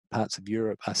parts of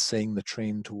Europe are seeing the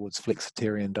trend towards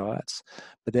flexitarian diets,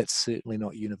 but that's certainly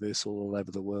not universal all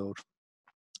over the world.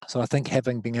 So I think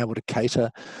being able to cater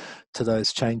to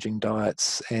those changing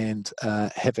diets and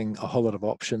having a whole lot of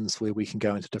options where we can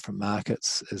go into different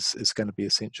markets is going to be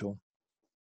essential.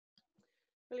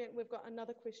 Brilliant. We've got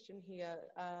another question here.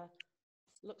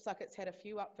 Looks like it's had a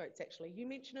few upvotes actually. You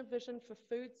mentioned a vision for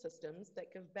food systems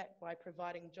that give back by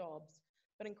providing jobs,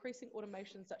 but increasing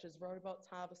automation such as robots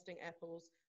harvesting apples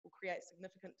will create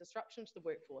significant disruption to the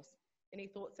workforce. Any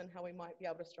thoughts on how we might be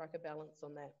able to strike a balance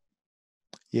on that?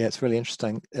 Yeah, it's really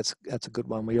interesting. That's a good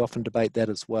one. We often debate that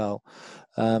as well.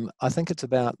 I think it's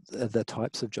about the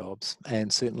types of jobs,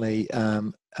 and certainly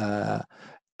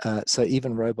so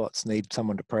even robots need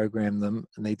someone to program them,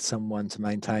 need someone to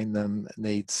maintain them,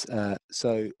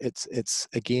 so it's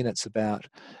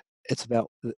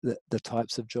about the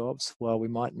types of jobs. While we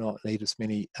might not need as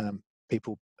many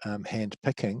people hand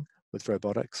picking with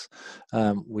robotics,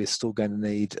 we're still going to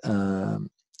need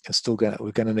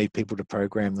we're going to need people to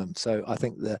program them. So I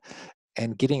think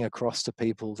and getting across to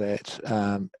people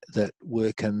that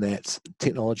work in that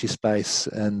technology space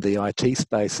and the IT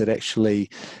space, that actually,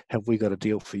 have we got a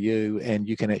deal for you and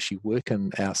you can actually work in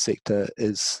our sector,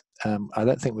 is I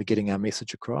don't think we're getting our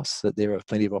message across, that there are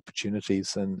plenty of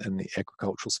opportunities in the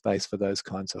agricultural space for those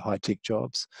kinds of high-tech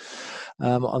jobs.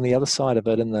 On the other side of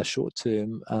it, in the short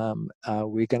term,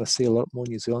 we're going to see a lot more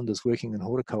New Zealanders working in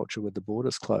horticulture with the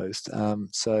borders closed.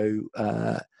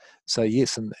 So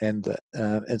yes, and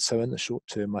so in the short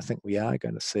term, I think we are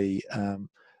going to see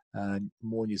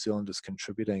more New Zealanders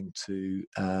contributing to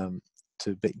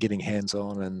getting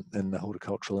hands-on in the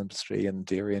horticultural industry and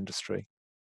dairy industry.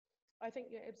 I think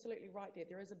you're absolutely right there.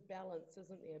 There is a balance,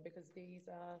 isn't there? Because these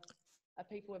are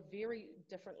people are very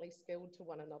differently skilled to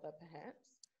one another, perhaps.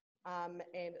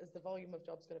 And is the volume of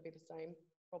jobs going to be the same?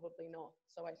 Probably not.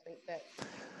 So I think that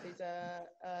there's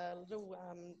a little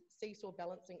seesaw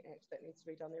balancing act that needs to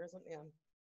be done there, isn't there?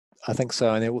 I think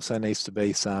so, and there also needs to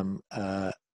be some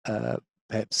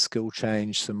perhaps skill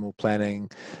change, some more planning.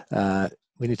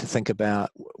 We need to think about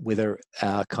whether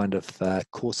our kind of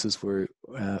courses were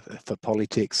for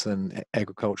polytechs and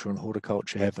agriculture and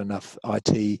horticulture have enough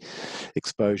IT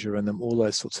exposure in them, all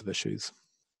those sorts of issues.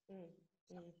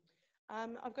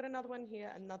 I've got another one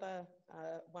here, another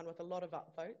one with a lot of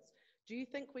upvotes. Do you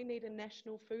think we need a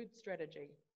national food strategy?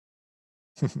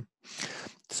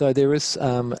 So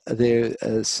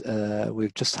we're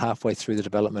just halfway through the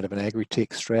development of an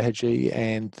agri-tech strategy,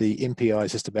 and the MPI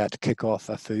is just about to kick off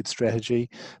a food strategy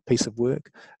piece of work.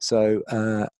 So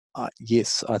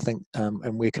yes, I think,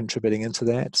 and we're contributing into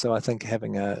that. So I think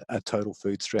having a total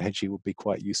food strategy would be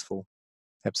quite useful.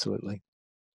 Absolutely.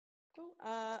 Cool.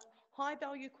 High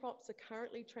value crops are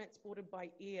currently transported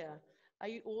by air. Are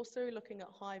you also looking at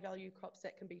high value crops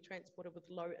that can be transported with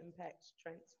low impact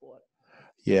transport?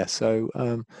 Yeah, so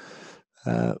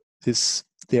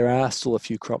there are still a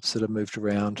few crops that are moved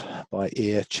around by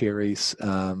air, cherries,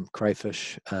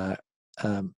 crayfish.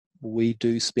 We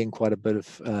do spend quite a bit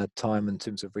of time in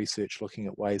terms of research looking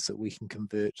at ways that we can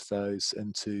convert those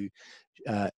into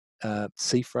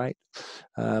sea freight,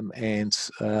 and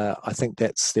I think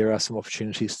there are some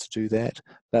opportunities to do that.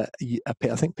 But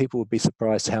I think people would be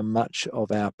surprised how much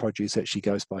of our produce actually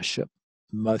goes by ship.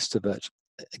 Most of it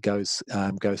goes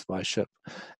by ship,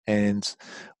 and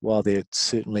while they're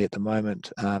certainly at the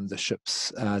moment the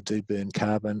ships do burn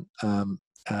carbon,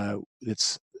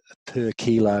 it's per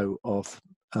kilo of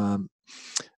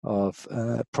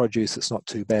produce, it's not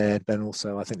too bad, but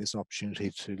also I think there's an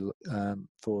opportunity to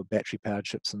for battery powered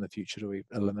ships in the future to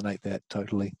eliminate that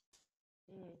totally.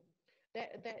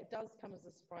 That does come as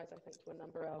a surprise, I think, to a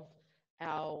number of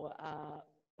our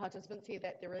participants here,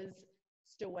 that there is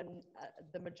still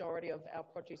the majority of our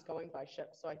produce going by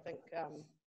ship. So I think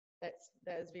that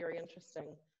is very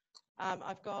interesting.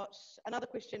 I've got another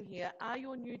question here. Are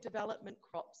your new development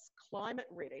crops climate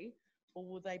ready, or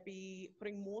will they be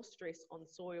putting more stress on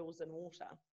soils and water?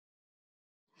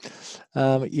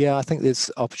 Yeah, I think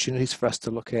there's opportunities for us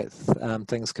to look at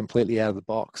things completely out of the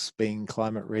box, being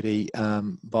climate ready,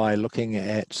 by looking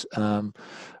at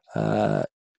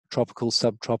tropical,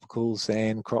 subtropicals,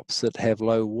 and crops that have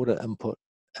low water input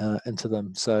into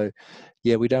them. So,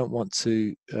 yeah, we don't want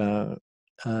to,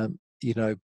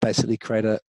 basically create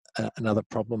another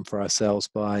problem for ourselves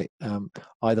by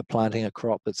either planting a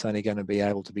crop that's only going to be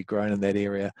able to be grown in that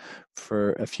area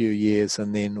for a few years,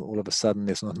 and then all of a sudden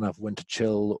there's not enough winter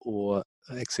chill or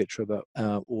etc. But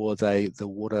or the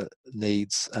water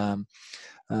needs are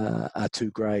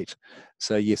too great.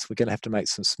 So yes, we're going to have to make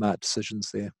some smart decisions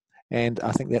there. And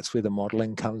I think that's where the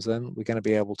modelling comes in. We're going to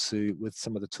be able to, with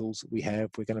some of the tools that we have,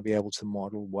 we're going to be able to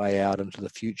model way out into the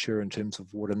future in terms of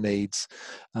water needs,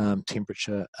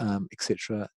 temperature,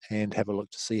 etc., and have a look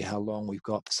to see how long we've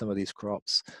got for some of these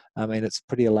crops. I mean, it's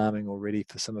pretty alarming already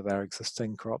for some of our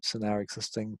existing crops in our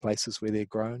existing places where they're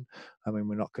grown. I mean,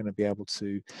 we're not going to be able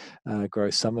to grow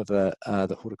some of the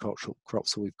horticultural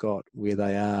crops that we've got where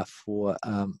they are for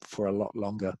a lot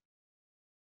longer.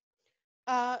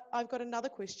 I've got another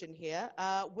question here.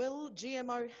 Will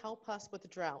GMO help us with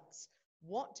droughts?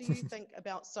 What do you think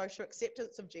about social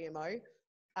acceptance of GMO?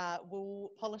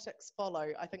 Will politics follow?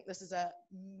 I think this is a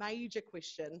major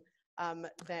question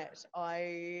that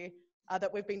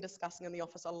we've been discussing in the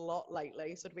office a lot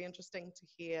lately. So it'd be interesting to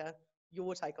hear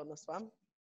your take on this one.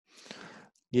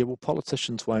 Yeah, well,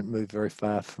 politicians won't move very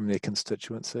far from their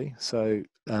constituency. So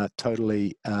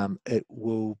totally, it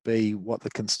will be what the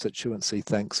constituency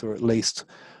thinks, or at least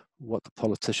what the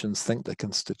politicians think the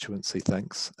constituency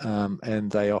thinks.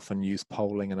 And they often use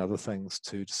polling and other things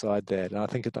to decide that. And I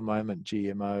think at the moment,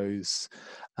 GMOs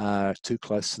are too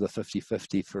close to the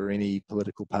 50-50 for any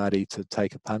political party to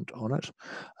take a punt on it.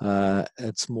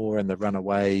 It's more in the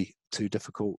runaway, too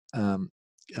difficult.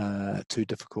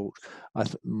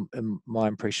 My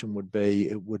impression would be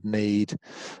it would need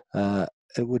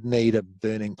a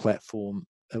burning platform.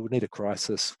 It would need a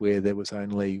crisis where there was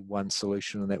only one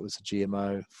solution, and that was a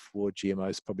GMO, for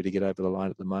GMOs probably to get over the line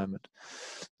at the moment.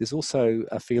 There's also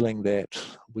a feeling that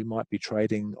we might be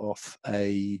trading off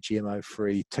a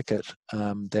GMO-free ticket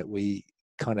that we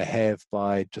kind of have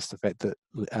by just the fact that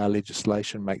our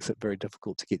legislation makes it very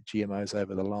difficult to get GMOs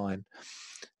over the line.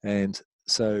 And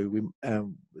so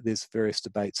there's various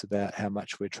debates about how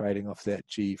much we're trading off that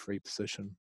GE-free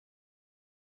position.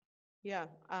 Yeah,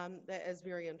 that is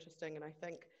very interesting, and I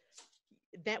think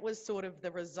that was sort of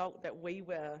the result that we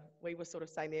were sort of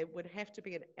saying there would have to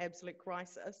be an absolute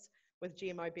crisis with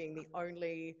GMO being the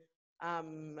only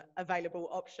available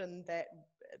option.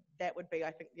 That would be,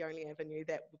 I think, the only avenue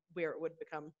where it would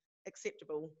become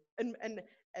acceptable. And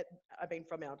I mean,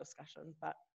 from our discussion,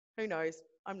 but who knows?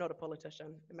 I'm not a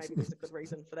politician, and maybe there's a good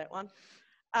reason for that one.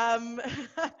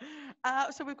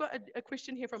 So we've got a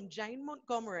question here from Jane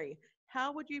Montgomery.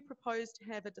 How would you propose to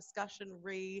have a discussion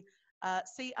CRISPR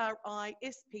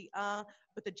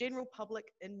with the general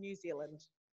public in New Zealand?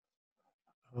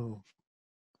 Oh.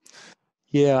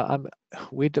 Yeah,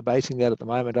 we're debating that at the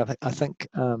moment. I think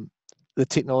the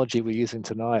technology we're using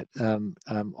tonight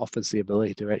offers the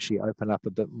ability to actually open up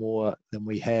a bit more than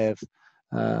we have,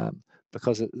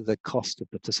 because of the cost of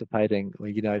participating.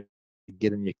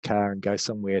 Get in your car and go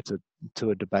somewhere to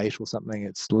a debate or something.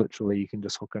 It's literally, you can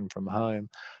just hook in from home.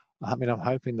 I mean, I'm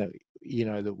hoping that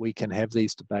that we can have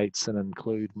these debates and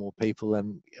include more people,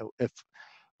 and if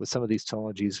with some of these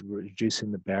technologies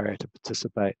reducing the barrier to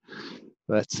participate.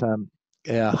 But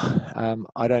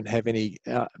I don't have any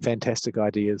fantastic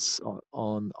ideas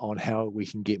on how we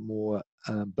can get more,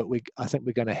 but I think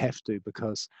we're going to have to,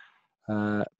 because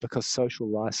social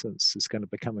license is going to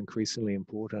become increasingly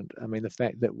important. I mean, the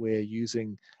fact that we're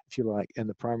using, if you like, in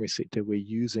the primary sector, we're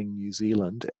using New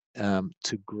Zealand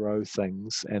to grow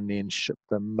things and then ship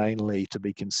them mainly to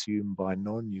be consumed by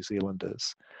non-New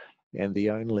Zealanders. And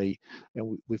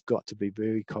we've got to be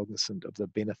very cognizant of the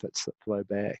benefits that flow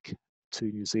back to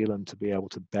New Zealand to be able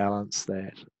to balance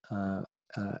that.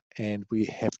 And we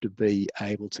have to be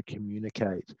able to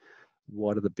communicate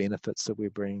what are the benefits that we're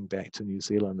bringing back to New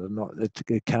Zealand. And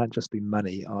it can't just be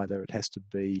money either. It has to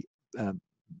be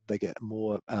bigger,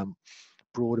 more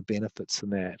broader benefits than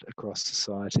that across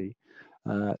society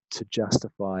to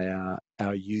justify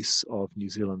our use of New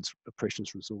Zealand's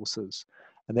precious resources.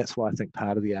 And that's why I think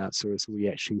part of the answer is we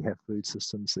actually have food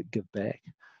systems that give back,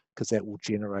 because that will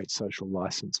generate social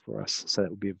license for us. So that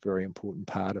will be a very important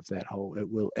part of that whole. It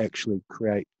will actually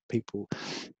create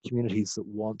communities that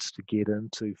want to get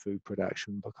into food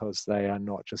production, because they are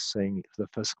not just seeing the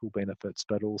fiscal benefits,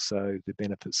 but also the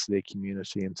benefits to their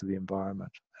community and to the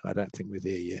environment. And I don't think we're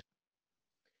there yet.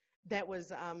 That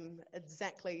was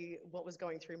exactly what was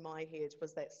going through my head,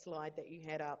 was that slide that you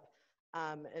had up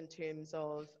in terms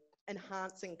of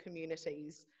enhancing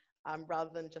communities rather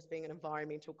than just being an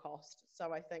environmental cost.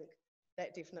 So I think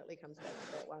that definitely comes back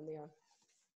to that one there.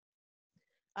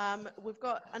 We've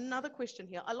got another question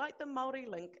here. I like the Māori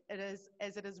link, as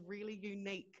it is really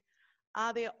unique.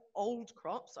 Are there old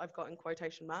crops, I've got in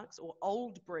quotation marks, or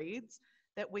old breeds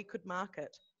that we could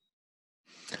market?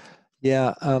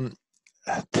 Yeah,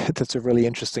 that's a really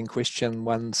interesting question.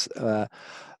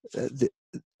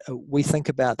 We think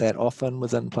about that often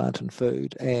within Plant and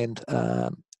Food, and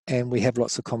we have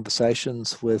lots of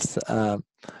conversations with some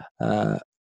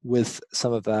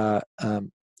of our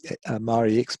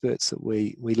Māori experts that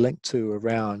we link to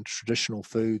around traditional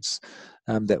foods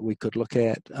that we could look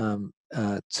at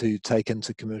to take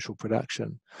into commercial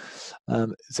production.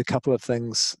 There's a couple of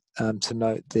things to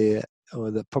note there.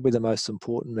 Probably the most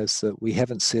important is that we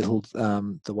haven't settled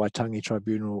the Waitangi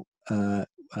Tribunal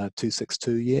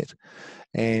 262 yet,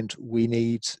 and we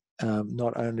need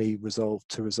not only resolve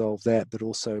that, but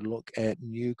also look at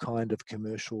new kind of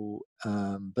commercial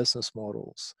business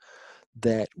models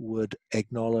that would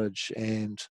acknowledge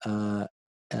and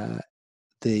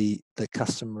the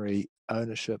customary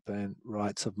ownership and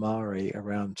rights of Māori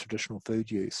around traditional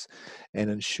food use, and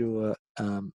ensure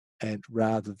and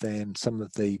rather than some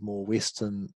of the more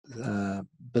Western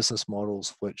business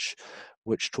models which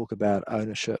talk about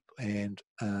ownership and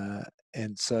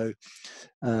so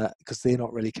because they're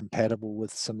not really compatible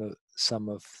with some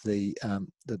of the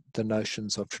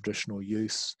notions of traditional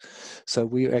use. So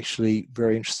we're actually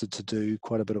very interested to do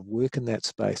quite a bit of work in that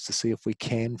space to see if we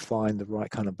can find the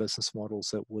right kind of business models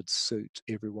that would suit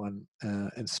everyone,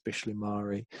 and especially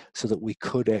Māori, so that we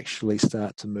could actually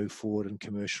start to move forward and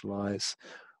commercialise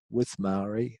with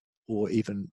Māori, or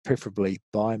even preferably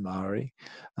by Māori,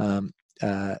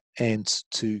 and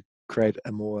to create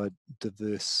a more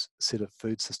diverse set of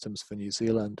food systems for New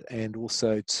Zealand, and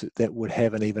also that would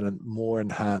have an even more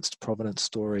enhanced provenance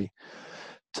story.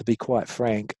 To be quite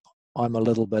frank, I'm a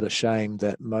little bit ashamed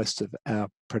that most of our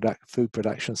food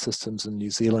production systems in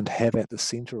New Zealand have at the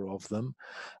centre of them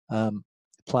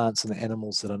plants and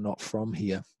animals that are not from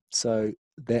here. So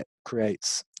that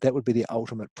would be the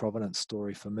ultimate provenance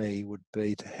story for me, would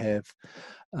be to have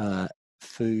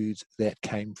food that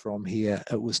came from here,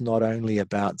 it was not only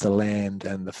about the land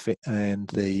and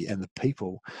the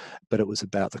people, but it was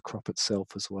about the crop itself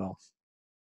as well.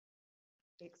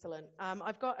 Excellent.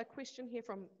 I've got a question here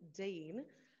from Dean,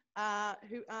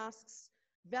 who asks,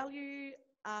 value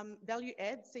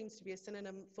add seems to be a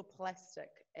synonym for plastic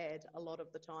add a lot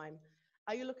of the time.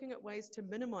 Are you looking at ways to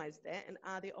minimise that, and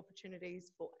are there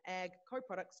opportunities for ag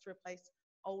co-products to replace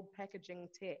old packaging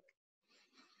tech?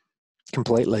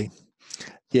 Completely.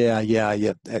 Yeah,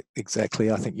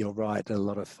 exactly. I think you're right. A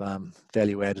lot of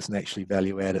value add isn't actually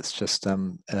value add. It's just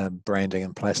branding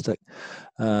and plastic.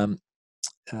 I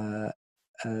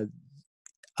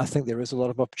think there is a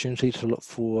lot of opportunity to look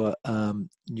for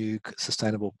new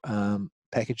sustainable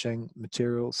packaging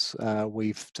materials.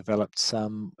 We've developed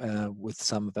some with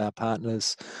some of our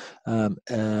partners,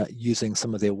 using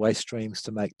some of their waste streams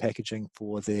to make packaging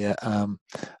for their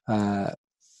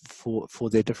for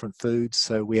their different foods.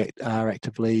 So we are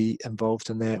actively involved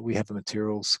in that. We have a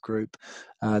materials group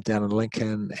down in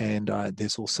Lincoln, and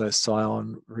there's also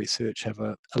Scion Research have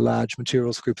a large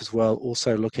materials group as well,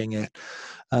 also looking at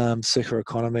circular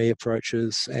economy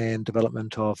approaches and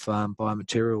development of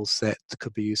biomaterials that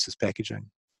could be used as packaging.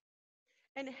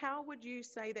 And how would you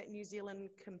say that New Zealand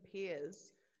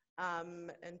compares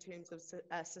in terms of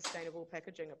a sustainable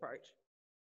packaging approach?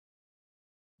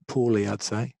 Poorly, I'd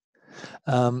say.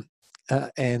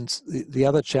 And the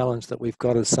other challenge that we've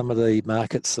got is some of the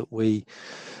markets that we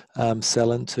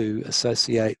sell into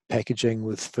associate packaging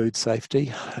with food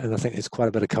safety, and I think there's quite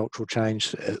a bit of cultural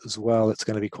change as well. It's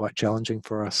going to be quite challenging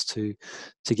for us to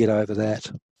get over that,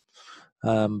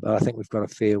 but I think we've got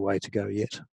a fair way to go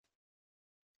yet.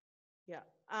 Yeah.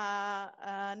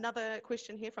 Another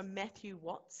question here from Matthew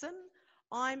Watson.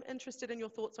 I'm interested in your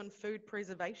thoughts on food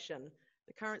preservation.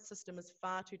 The current system is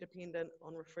far too dependent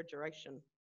on refrigeration.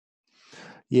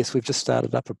 Yes, we've just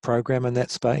started up a program in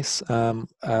that space.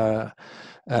 Another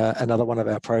one of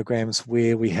our programs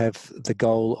where we have the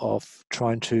goal of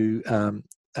trying to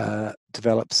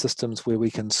develop systems where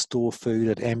we can store food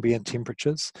at ambient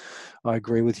temperatures. I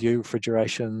agree with you.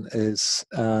 Refrigeration is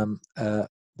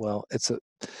well, it's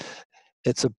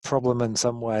a problem in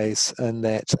some ways, in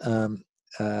that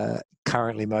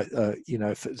currently,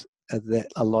 that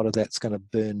a lot of that's going to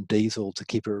burn diesel to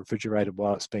keep it refrigerated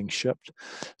while it's being shipped.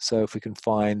 So if we can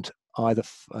find either,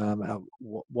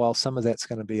 while some of that's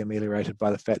going to be ameliorated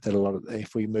by the fact that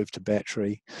if we move to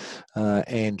battery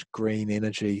and green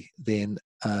energy, then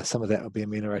some of that will be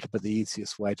ameliorated, but the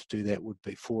easiest way to do that would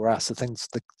be, for us,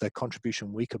 the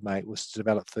contribution we could make was to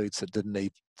develop foods that didn't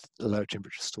need low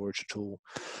temperature storage at all.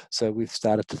 So we've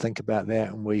started to think about that,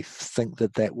 and we think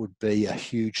that that would be a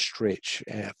huge stretch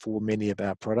for many of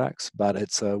our products, but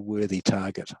it's a worthy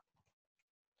target.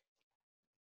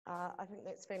 I think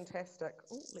that's fantastic.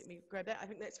 Oh, let me grab that. I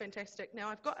think that's fantastic. Now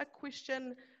I've got a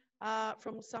question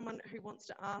from someone who wants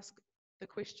to ask the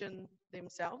question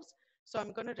themselves. So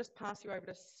I'm going to just pass you over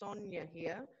to Sonia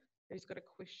here, who's got a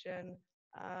question.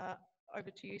 Over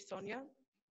to you, Sonia.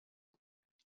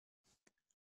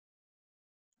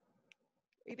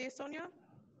 Are you there, Sonia?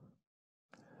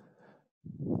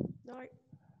 No?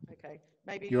 Okay.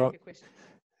 Maybe you have a question.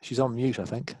 She's on mute, I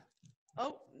think.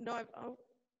 Oh, no.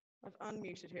 I've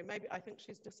unmuted her. Maybe I think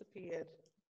she's disappeared.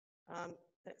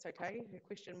 That's okay. Her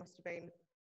question must have been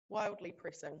wildly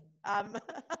pressing. I'm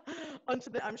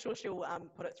sure she'll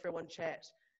put it through on chat.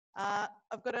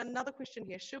 I've got another question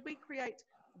here. Should we create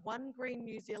one green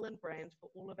New Zealand brand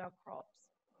for all of our crops?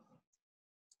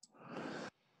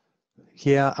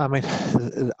 Yeah, I mean,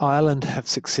 Ireland have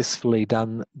successfully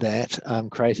done that,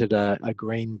 created a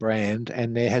green brand,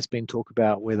 and there has been talk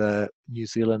about whether New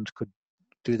Zealand could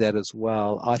do that as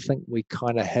well. I think we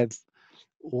kind of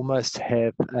almost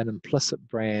have an implicit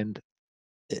brand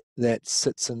that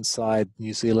sits inside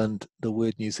New Zealand, the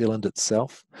word New Zealand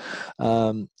itself.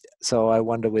 So I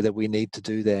wonder whether we need to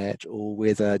do that, or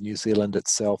whether New Zealand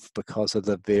itself, because of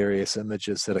the various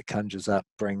images that it conjures up,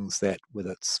 brings that with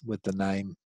the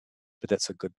name. But that's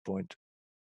a good point.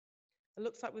 It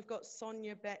looks like we've got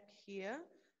Sonia back here.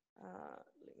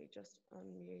 Let me just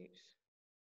unmute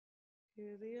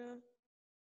her there.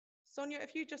 Sonia,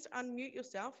 if you just unmute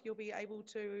yourself, you'll be able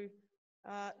to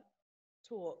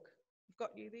talk. I've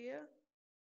got you there.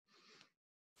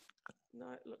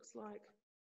 No, it looks like,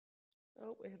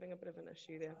 oh, we're having a bit of an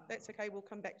issue there. That's okay, we'll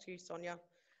come back to you, Sonia.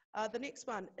 The next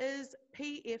one is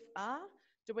PFR,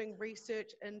 doing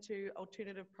research into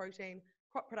alternative protein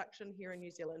crop production here in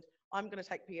New Zealand. I'm going to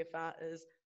take PFR as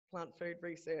plant food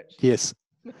research. Yes.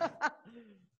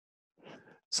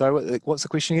 So what's the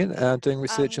question again? Doing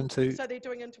research into? So they're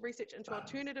doing research into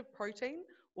alternative protein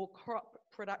or crop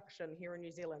production here in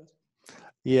New Zealand.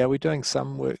 Yeah, we're doing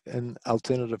some work in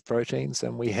alternative proteins,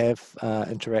 and we have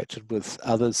interacted with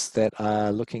others that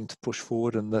are looking to push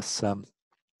forward in this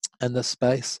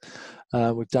space.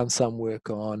 We've done some work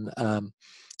on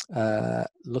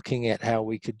looking at how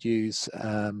we could use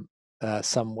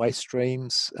some waste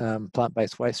streams,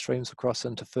 plant-based waste streams across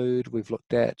into food. We've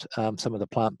looked at some of the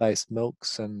plant-based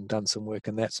milks and done some work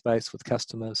in that space with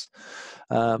customers.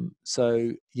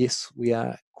 So yes, we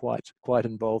are quite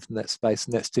involved in that space,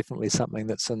 and that's definitely something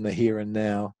that's in the here and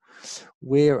now.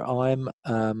 Where I'm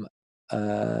uh,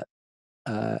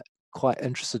 uh, quite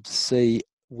interested to see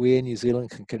where New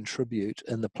Zealand can contribute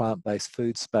in the plant-based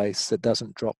food space that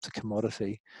doesn't drop to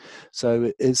commodity.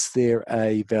 So is there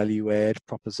a value add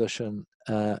proposition?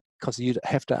 Because you'd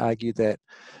have to argue that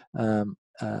um,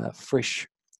 fresh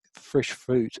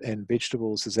fruit and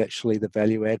vegetables is actually the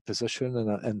value add position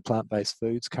in plant-based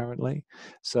foods currently.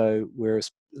 So whereas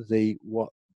what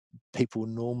people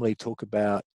normally talk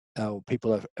about,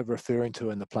 people are referring to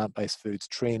in the plant-based foods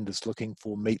trend is looking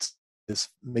for meat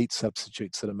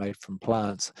substitutes that are made from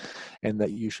plants, and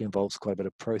that usually involves quite a bit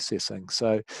of processing.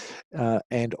 So,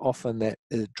 and often that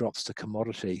it drops to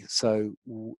commodity. So,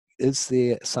 is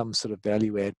there some sort of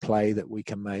value add play that we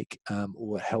can make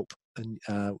or help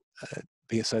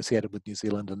be associated with New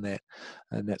Zealand in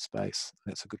that space?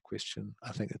 That's a good question.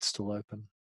 I think it's still open.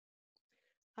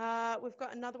 We've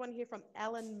got another one here from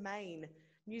Alan Main.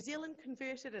 New Zealand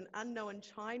converted an unknown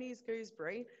Chinese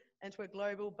gooseberry into a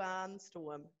global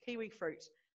barnstorm. Kiwi fruit.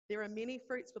 There are many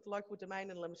fruits with local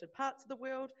domain in limited parts of the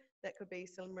world that could be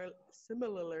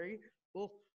similarly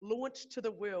launched to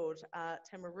the world.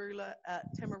 Tamarillo,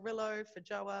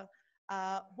 Feijoa.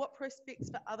 What prospects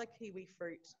for other kiwi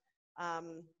fruit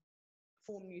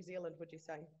form New Zealand, would you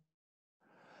say?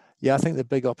 Yeah, I think the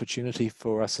big opportunity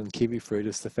for us in kiwi fruit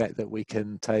is the fact that we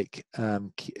can take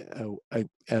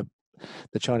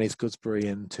the Chinese gooseberry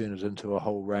and turn it into a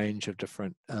whole range of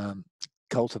different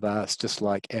cultivars, just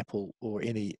like apple or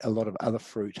a lot of other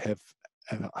fruit have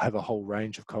a whole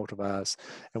range of cultivars,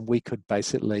 and we could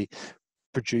basically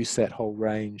produce that whole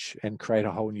range and create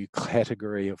a whole new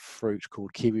category of fruit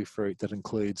called kiwi fruit that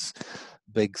includes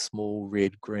big, small,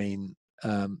 red, green,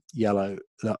 yellow,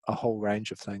 a whole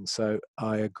range of things. So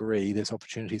I agree, there's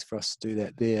opportunities for us to do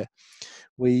that there.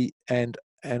 And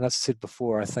as I said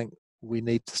before, I think we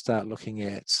need to start looking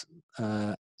at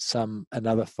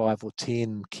another 5 or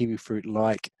 10 kiwi fruit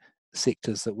like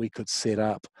sectors that we could set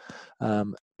up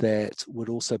that would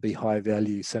also be high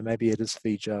value. So maybe it is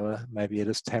Feijoa, maybe it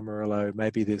is Tamarillo,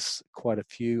 maybe there's quite a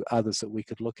few others that we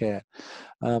could look at.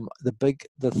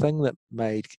 The thing that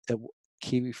made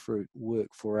kiwi fruit work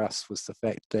for us was the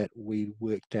fact that we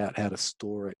worked out how to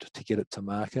store it to get it to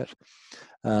market.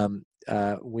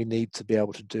 We need to be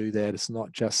able to do that. It's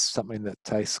not just something that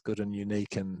tastes good and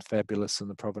unique and fabulous and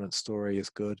the provenance story is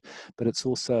good, but it's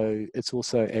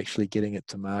also actually getting it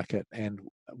to market. And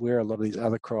where a lot of these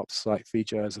other crops like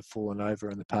Feijoas have fallen over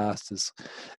in the past is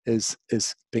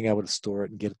being able to store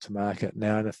it and get it to market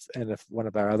now. And if one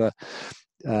of our other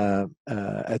uh,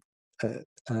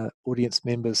 uh, audience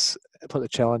members put the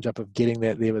challenge up of getting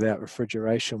that there without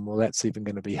refrigeration, well, that's even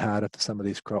going to be harder for some of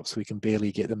these crops. We can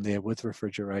barely get them there with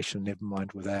refrigeration, never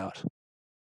mind without.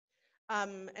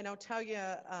 And I'll tell you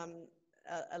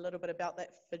a little bit about that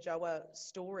Feijoa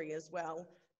story as well.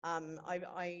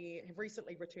 I have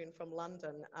recently returned from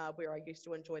London, where I used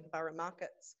to enjoy the borough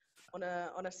markets on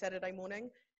a Saturday morning,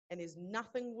 and there's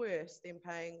nothing worse than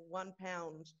paying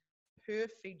 £1 per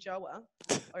Feijoa,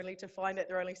 only to find that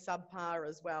they're only subpar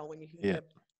as well when you can Yeah.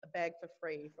 get a bag for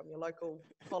free from your local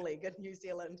colleague in New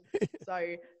Zealand.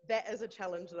 So that is a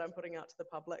challenge that I'm putting out to the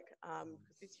public because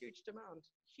there's huge demand.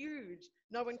 Huge.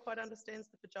 No one quite understands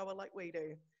the Feijoa like we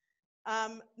do.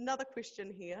 Another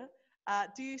question here.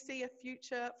 Do you see a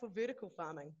future for vertical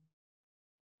farming?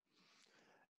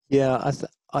 Yeah,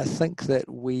 I think that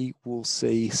we will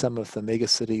see some of the mega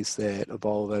cities that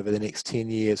evolve over the next 10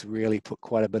 years really put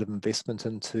quite a bit of investment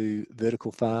into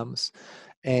vertical farms.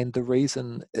 And the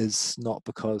reason is not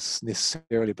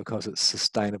necessarily because it's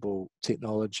sustainable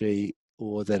technology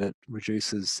or that it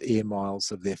reduces air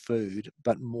miles of their food,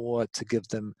 but more to give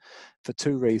them, for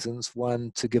two reasons.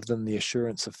 One, to give them the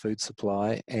assurance of food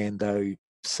supply, and though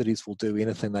cities will do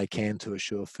anything they can to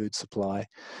assure food supply,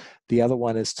 the other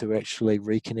one is to actually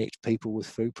reconnect people with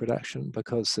food production,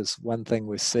 because there's one thing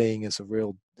we're seeing is a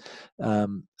real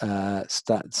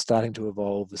starting to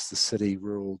evolve is the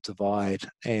city-rural divide,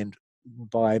 and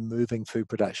by moving food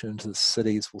production into the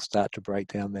cities, we'll start to break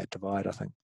down that divide, I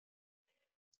think.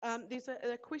 There's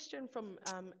a question from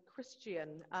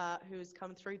Christian who's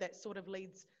come through that sort of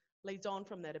leads on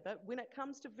from that a bit. When it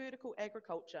comes to vertical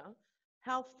agriculture,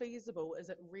 How feasible is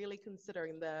it really,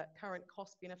 considering the current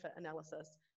cost-benefit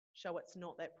analysis show it's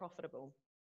not that profitable?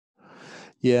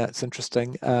 Yeah, it's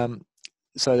interesting.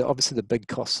 So obviously the big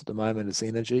cost at the moment is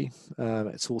energy.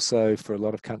 It's also, for a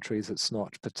lot of countries, it's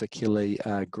not particularly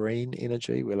green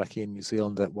energy. We're lucky in New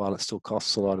Zealand that while it still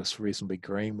costs a lot, it's reasonably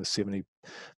green, with 70%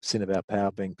 of our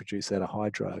power being produced out of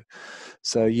hydro.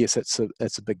 So yes, it's a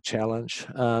big challenge.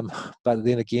 But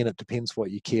then again, it depends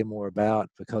what you care more about,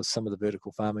 because some of the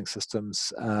vertical farming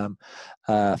systems are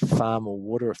far more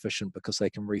water efficient because they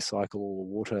can recycle all the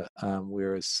water,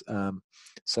 whereas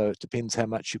so it depends how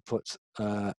much you put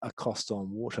a cost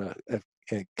on water.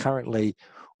 Currently,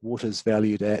 water is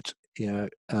valued at,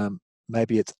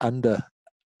 maybe it's under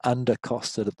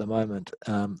costed at the moment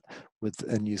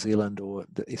in New Zealand,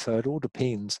 so it all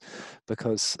depends,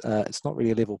 because it's not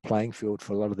really a level playing field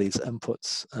for a lot of these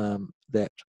inputs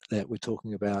that we're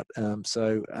talking about.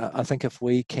 So I think if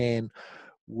we can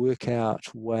work out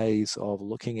ways of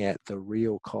looking at the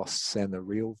real costs and the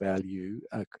real value,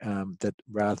 that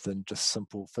rather than just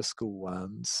simple fiscal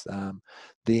ones,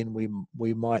 then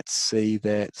we might see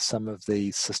that some of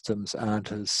these systems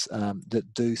aren't as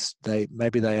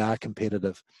maybe they are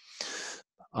competitive.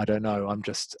 I don't know. I'm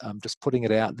just putting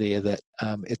it out there that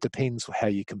it depends how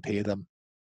you compare them.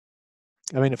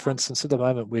 I mean, for instance, at the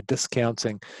moment we're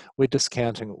discounting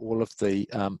all of the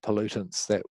pollutants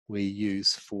that we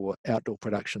use for outdoor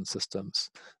production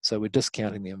systems. So we're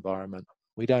discounting the environment.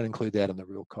 We don't include that in the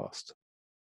real cost.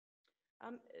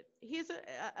 Here's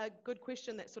a good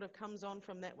question that sort of comes on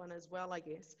from that one as well, I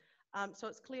guess. So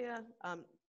it's clear,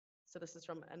 so this is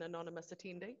from an anonymous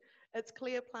attendee, it's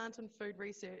clear plant and food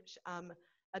research are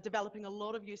developing a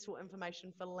lot of useful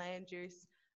information for land use,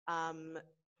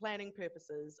 planning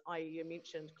purposes, i.e. you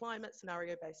mentioned climate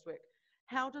scenario-based work.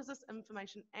 How does this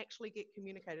information actually get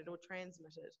communicated or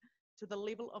transmitted to the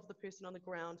level of the person on the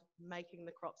ground making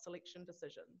the crop selection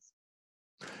decisions?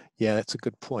 Yeah, that's a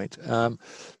good point. And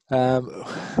one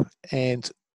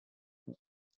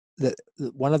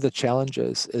of the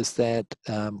challenges is that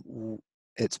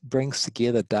it brings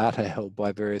together data held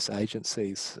by various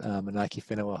agencies. Manaaki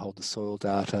Whenua hold the soil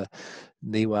data,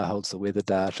 NIWA holds the weather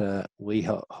data, we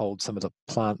hold some of the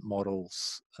plant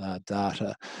models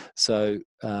data. So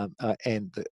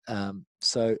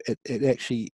so it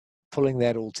actually, pulling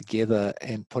that all together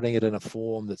and putting it in a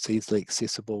form that's easily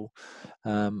accessible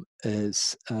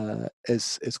is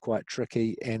quite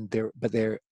tricky. But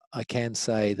I can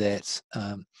say that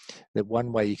that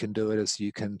one way you can do it is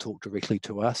you can talk directly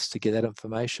to us to get that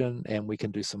information, and we can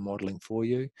do some modelling for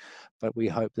you. But we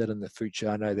hope that in the future,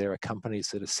 I know there are companies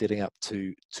that are setting up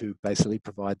to basically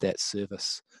provide that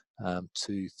service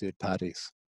to third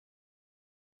parties.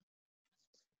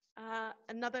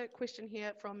 Another question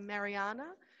here from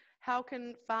Mariana. How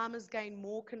can farmers gain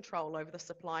more control over the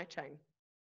supply chain?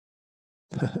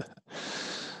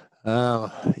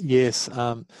 Yes,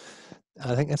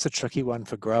 I think that's a tricky one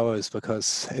for growers,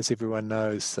 because, as everyone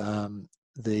knows,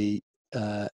 the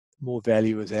more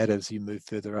value is added as you move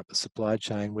further up the supply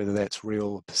chain, whether that's real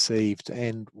or perceived.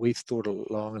 And we've thought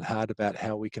long and hard about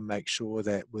how we can make sure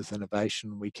that with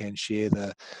innovation we can share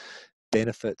the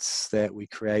benefits that we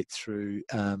create through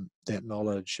that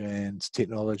knowledge and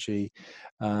technology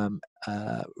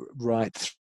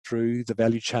right through the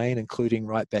value chain, including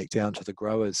right back down to the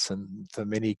growers. And for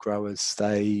many growers,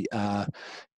 they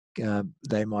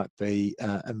might be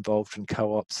involved in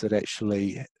co-ops that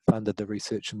actually funded the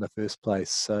research in the first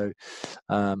place. So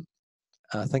I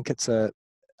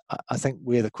think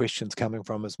where the question's coming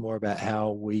from is more about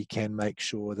how we can make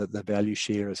sure that the value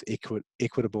share is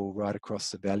equitable right across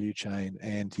the value chain.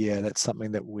 And yeah, that's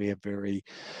something that we're very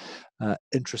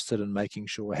interested in making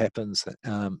sure happens,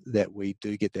 that we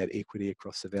do get that equity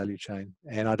across the value chain.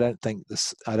 And I don't think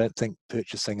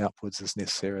purchasing upwards is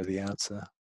necessarily the answer.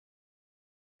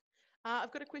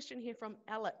 I've got a question here from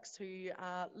Alex, who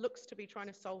looks to be trying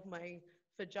to solve my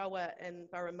Whajawa and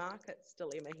Borough Markets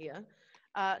dilemma here.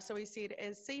 So he said,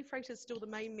 as sea freight is still the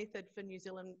main method for New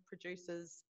Zealand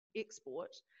producers'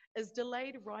 export, is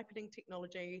delayed ripening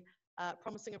technology a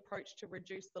promising approach to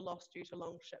reduce the loss due to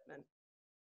long shipment?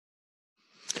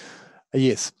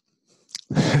 Yes.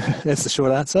 That's the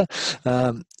short answer.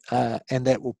 And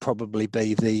that will probably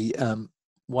be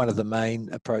one of the main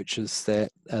approaches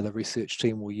that the research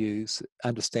team will use,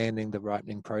 understanding the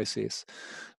ripening process.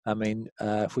 I mean,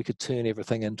 if we could turn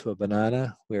everything into a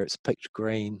banana where it's picked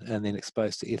green and then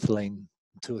exposed to ethylene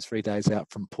 2 or 3 days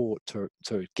out from port to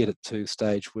get it to a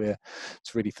stage where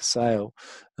it's ready for sale,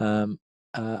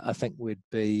 I think would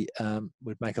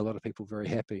make a lot of people very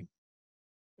happy.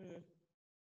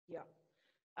 Yeah.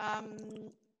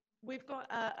 We've got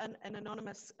an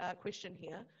anonymous question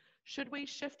here. Should we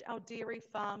shift our dairy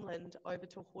farmland over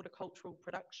to horticultural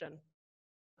production?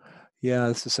 Yeah,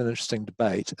 this is an interesting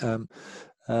debate.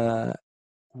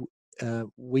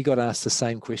 We got asked the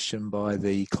same question by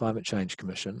the Climate Change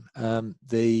Commission.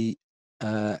 The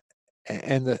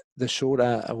short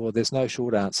answer, well, there's no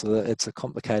short answer. It's a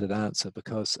complicated answer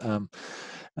because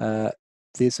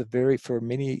for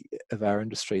many of our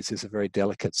industries, there's a very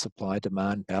delicate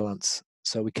supply-demand balance.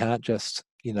 So we can't just,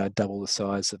 double the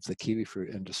size of the kiwi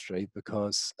fruit industry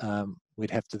because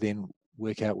we'd have to then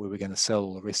work out where we're going to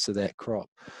sell the rest of that crop.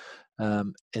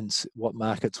 And what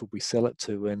markets would we sell it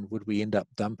to, and would we end up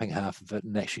dumping half of it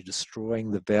and actually destroying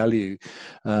the value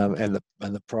and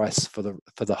the price for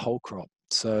the whole crop?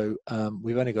 So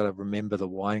we've only got to remember the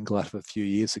wine glut of a few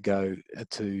years ago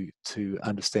to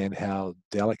understand how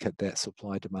delicate that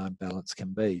supply-demand balance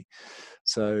can be.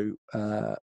 So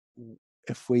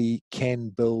if we can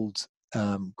build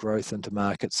growth into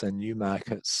markets and new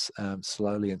markets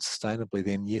slowly and sustainably,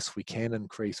 then yes, we can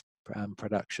increase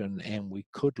production, and we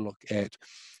could look at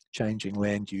changing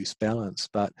land use balance,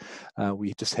 but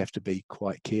we just have to be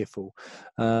quite careful.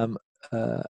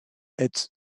 It's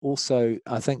also,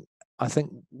 I think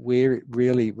we're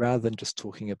really, rather than just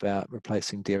talking about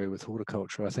replacing dairy with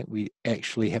horticulture, I think we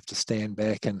actually have to stand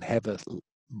back and have a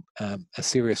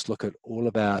serious look at all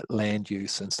of our land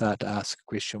use and start to ask the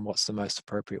question, what's the most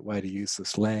appropriate way to use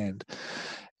this land?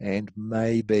 And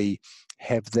maybe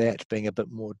have that being a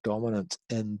bit more dominant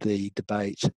in the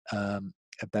debate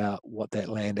about what that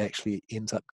land actually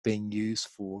ends up being used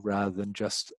for, rather than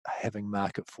just having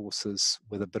market forces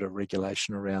with a bit of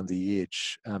regulation around the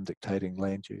edge dictating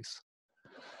land use.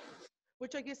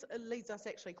 Which I guess leads us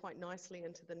actually quite nicely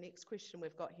into the next question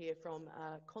we've got here from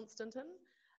Constantine.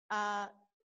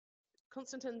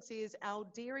 Constantine says, our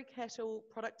dairy cattle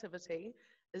productivity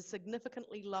is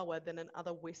significantly lower than in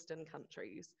other Western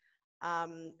countries.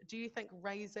 Do you think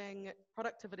raising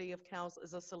productivity of cows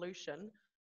is a solution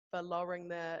for lowering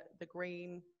the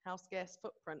greenhouse gas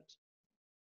footprint?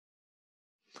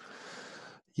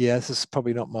 Yeah, this is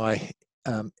probably not my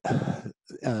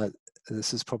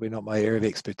area of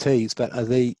expertise, but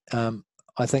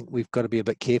I think we've got to be a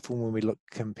bit careful when we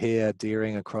compare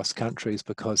dairying across countries,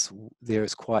 because there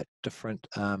is quite different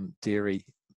dairy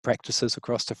practices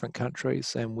across different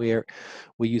countries, and where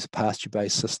we use a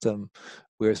pasture-based system,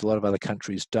 whereas a lot of other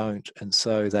countries don't, and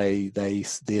so their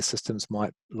systems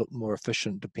might look more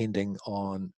efficient depending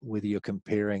on whether you're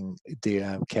comparing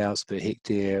cows per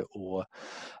hectare or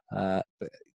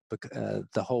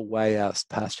the whole way our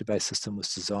pasture-based system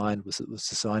was designed was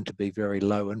designed to be very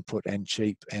low input and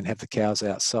cheap and have the cows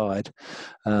outside,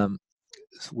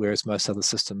 whereas most other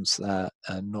systems are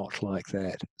not like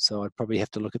that. So I'd probably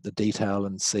have to look at the detail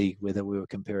and see whether we were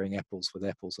comparing apples with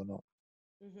apples or not.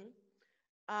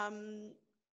 Mm-hmm.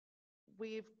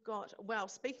 We've got, well,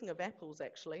 speaking of apples,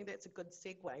 actually, that's a good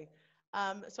segue.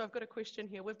 So I've got a question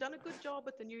here. We've done a good job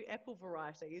with the new apple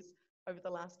varieties over the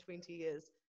last 20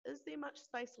 years. Is there much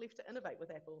space left to innovate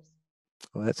with apples?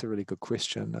 Well, that's a really good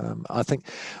question. I think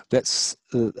that's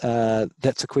a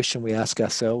question we ask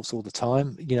ourselves all the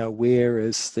time. Where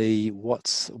is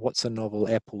what's a novel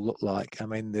apple look like? I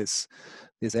mean, there's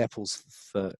apples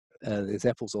there's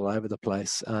apples all over the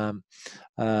place, and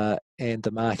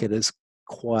the market is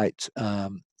quite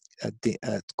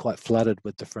flooded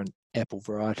with different apple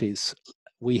varieties.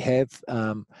 We have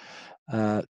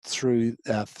through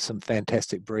some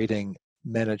fantastic breeding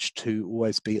managed to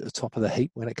always be at the top of the heap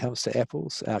when it comes to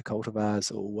apples. Our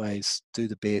cultivars always do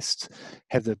the best,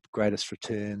 have the greatest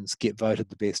returns, get voted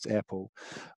the best apple.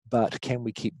 But can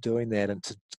we keep doing that? And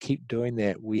to keep doing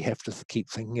that, we have to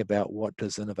keep thinking about, what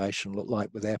does innovation look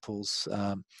like with apples?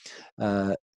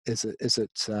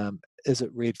 Is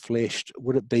it red fleshed?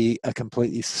 Would it be a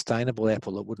completely sustainable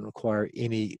apple that wouldn't require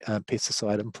any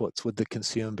pesticide inputs? Would the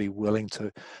consumer be willing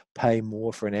to pay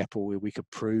more for an apple where we could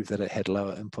prove that it had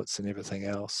lower inputs and everything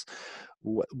else?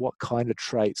 What kind of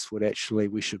traits would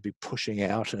we should be pushing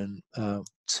out and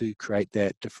to create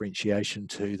that differentiation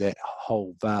to that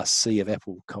whole vast sea of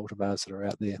apple cultivars that are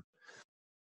out there?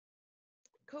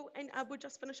 Cool, and we'll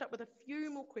just finish up with a few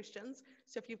more questions.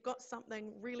 So if you've got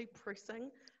something really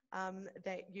pressing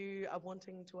that you are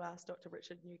wanting to ask Dr.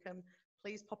 Richard Newcomb,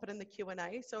 please pop it in the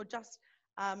Q&A. So just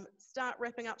start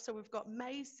wrapping up. So we've got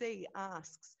May C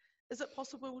asks, is it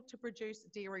possible to produce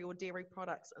dairy or dairy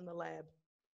products in the lab?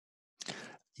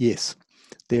 Yes,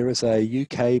 there is a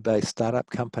UK-based startup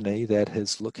company that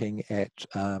is looking at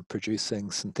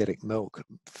producing synthetic milk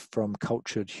from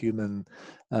cultured human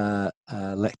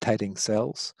lactating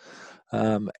cells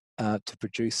to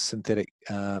produce synthetic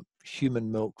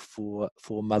human milk for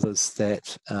mothers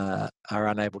that are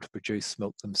unable to produce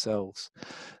milk themselves.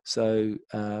 So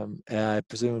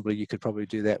presumably you could probably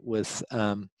do that with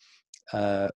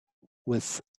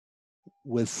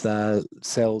with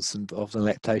cells of the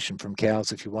lactation from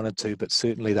cows if you wanted to, but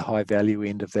certainly the high value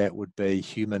end of that would be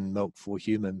human milk for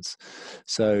humans.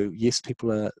 So yes,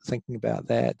 people are thinking about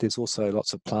that. There's also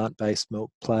lots of plant-based milk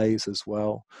plays as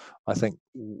well. I think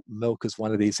milk is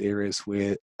one of these areas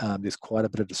where there's quite a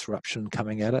bit of disruption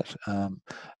coming at it,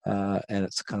 and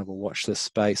it's kind of a watch this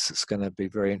space. It's going to be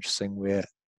very interesting where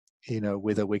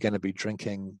whether we're going to be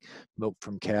drinking milk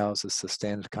from cows as the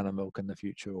standard kind of milk in the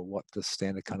future, or what the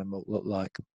standard kind of milk look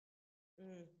like.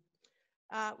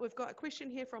 We've got a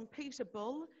question here from Peter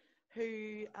Bull,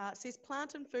 who says,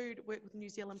 Plant and Food work with New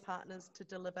Zealand partners to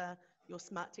deliver your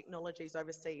smart technologies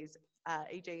overseas,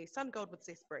 e.g. SunGold with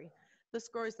Zespri. This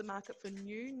grows the market for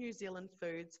New Zealand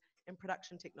foods and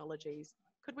production technologies.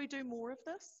 Could we do more of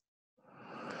this?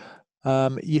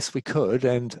 Yes, we could,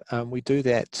 and we do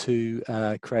that to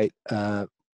create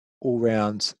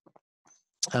all-round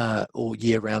or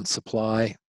year-round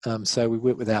supply. So we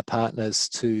work with our partners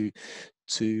to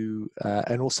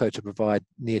and also to provide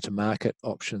near-to-market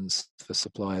options for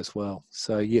supply as well.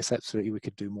 So yes, absolutely, we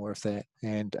could do more of that,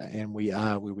 and we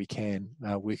are, where we can,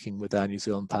 working with our New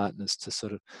Zealand partners to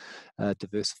sort of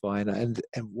diversify. And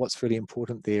what's really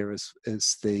important there is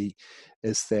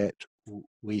that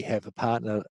we have a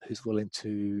partner who's willing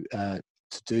to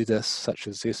do this, such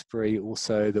as Zespri.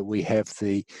 Also, that we have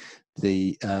the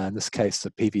in this case the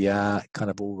PVR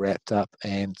kind of all wrapped up,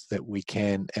 and that we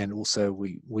can, and also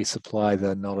we supply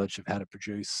the knowledge of how to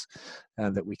produce,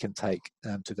 that we can take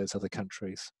to those other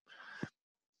countries.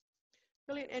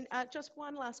 Brilliant. And just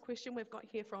one last question we've got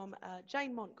here from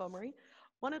Jane Montgomery.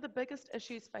 One of the biggest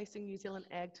issues facing New Zealand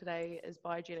ag today is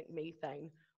biogenic methane.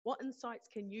 What insights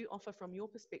can you offer from your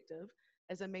perspective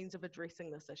as a means of addressing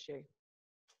this issue?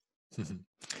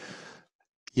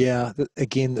 Yeah,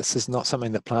 again, this is not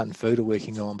something that Plant and Food are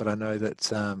working on, but I know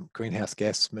that Greenhouse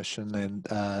Gas Mission and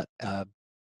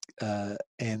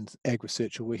Ag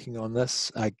Research are working on this.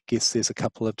 I guess there's a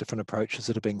couple of different approaches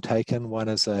that are being taken. One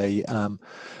is can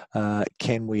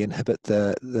we inhibit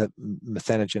the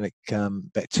methanogenic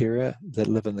bacteria that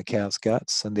live in the cow's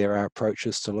guts? And there are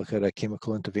approaches to look at a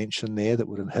chemical intervention there that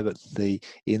would inhibit the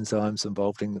enzymes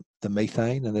involved in the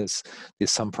methane, and there's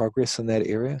some progress in that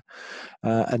area.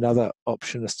 Another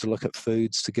option is to look at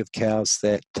foods to give cows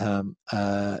that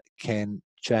can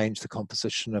change the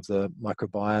composition of the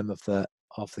microbiome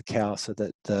of the cow so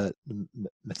that the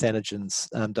methanogens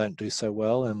don't do so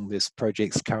well. And there's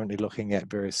projects currently looking at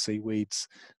various seaweeds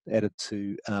added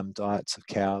to diets of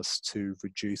cows to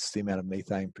reduce the amount of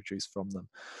methane produced from them.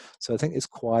 So I think there's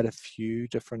quite a few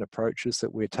different approaches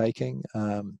that we're taking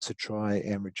to try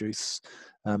and reduce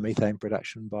methane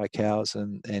production by cows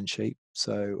and sheep.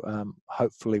 So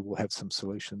hopefully we'll have some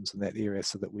solutions in that area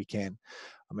so that we can,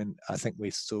 I think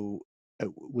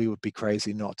we would be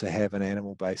crazy not to have an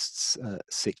animal-based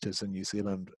sectors in New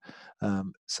Zealand.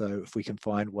 So if we can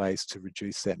find ways to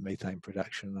reduce that methane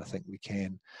production, I think we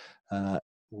can.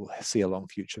 We'll see a long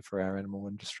future for our animal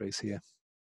industries here.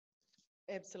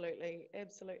 Absolutely,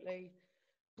 absolutely.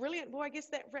 Brilliant. Well, I guess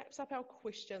that wraps up our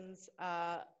questions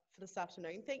for this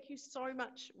afternoon. Thank you so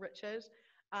much, Richard,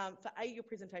 for A, your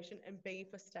presentation, and B,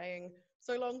 for staying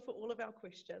so long for all of our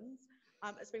questions.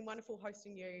 It's been wonderful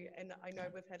hosting you, and I know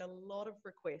we've had a lot of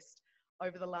requests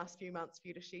over the last few months for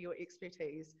you to share your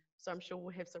expertise, so I'm sure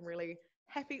we'll have some really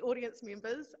happy audience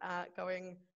members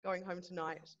going home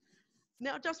tonight.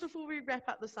 Now, just before we wrap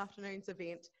up this afternoon's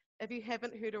event, if you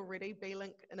haven't heard already,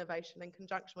 B-Link Innovation, in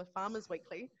conjunction with Farmers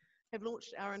Weekly, have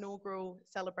launched our inaugural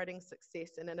Celebrating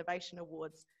Success and Innovation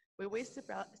Awards, where we're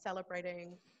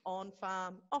celebrating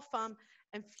on-farm, off-farm,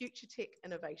 and future tech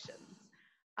innovations.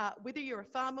 Whether you're a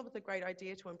farmer with a great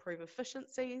idea to improve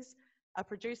efficiencies, a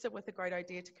producer with a great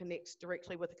idea to connect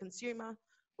directly with a consumer,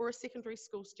 or a secondary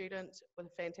school student with a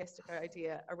fantastic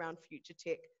idea around future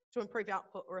tech to improve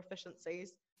output or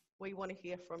efficiencies, we want to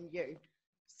hear from you.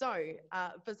 So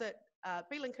visit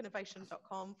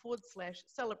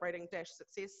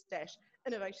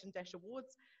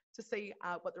belinkinnovation.com/celebrating-success-innovation-awards to see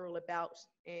what they're all about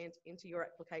and enter your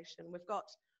application. We've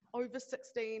got over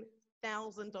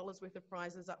 $16,000 worth of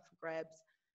prizes up for grabs,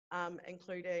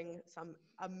 including some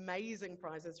amazing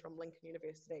prizes from Lincoln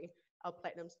University, our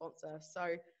platinum sponsor.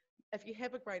 So if you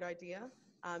have a great idea,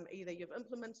 either you've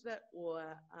implemented it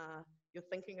or you're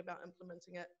thinking about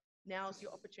implementing it, now's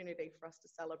your opportunity for us to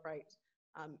celebrate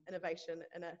innovation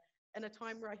in a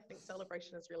time where I think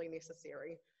celebration is really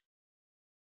necessary.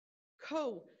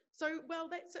 Cool. So, well,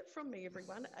 that's it from me,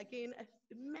 everyone. Again, a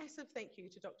massive thank you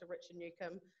to Dr. Richard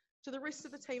Newcomb To the rest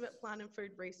of the team at Plant and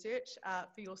Food Research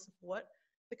for your support,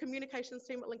 the communications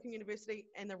team at Lincoln University,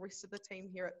 and the rest of the team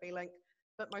here at B-Link.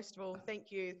 But most of all,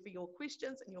 thank you for your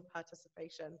questions and your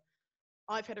participation.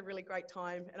 I've had a really great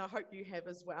time, and I hope you have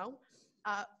as well.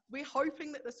 We're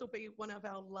hoping that this will be one of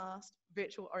our last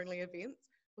virtual-only events.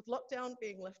 With lockdown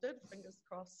being lifted, fingers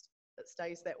crossed it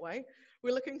stays that way.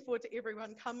 We're looking forward to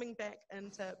everyone coming back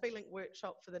into B-Link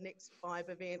Workshop for the next 5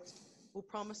 events. We'll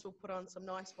promise we'll put on some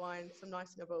nice wine, some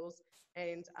nice nibbles,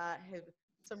 and have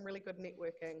some really good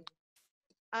networking.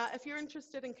 If you're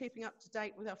interested in keeping up to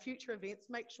date with our future events,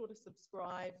 make sure to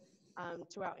subscribe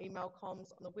to our email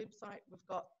comms on the website. We've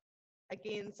got,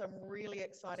 again, some really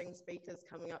exciting speakers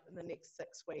coming up in the next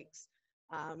 6 weeks.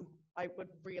 I would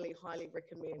really highly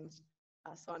recommend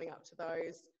signing up to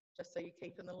those, just so you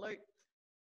keep in the loop.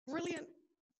 Brilliant.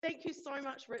 Thank you so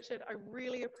much, Richard. I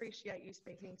really appreciate you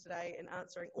speaking today and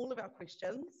answering all of our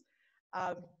questions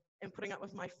and putting up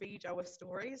with my Feijoa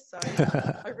stories. So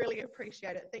I really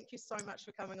appreciate it. Thank you so much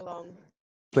for coming along.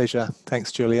 Pleasure.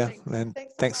 Thanks, Julia. Thanks. And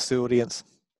Thanks so thanks much. to the audience.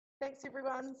 Thanks,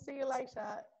 everyone. See you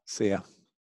later. See ya.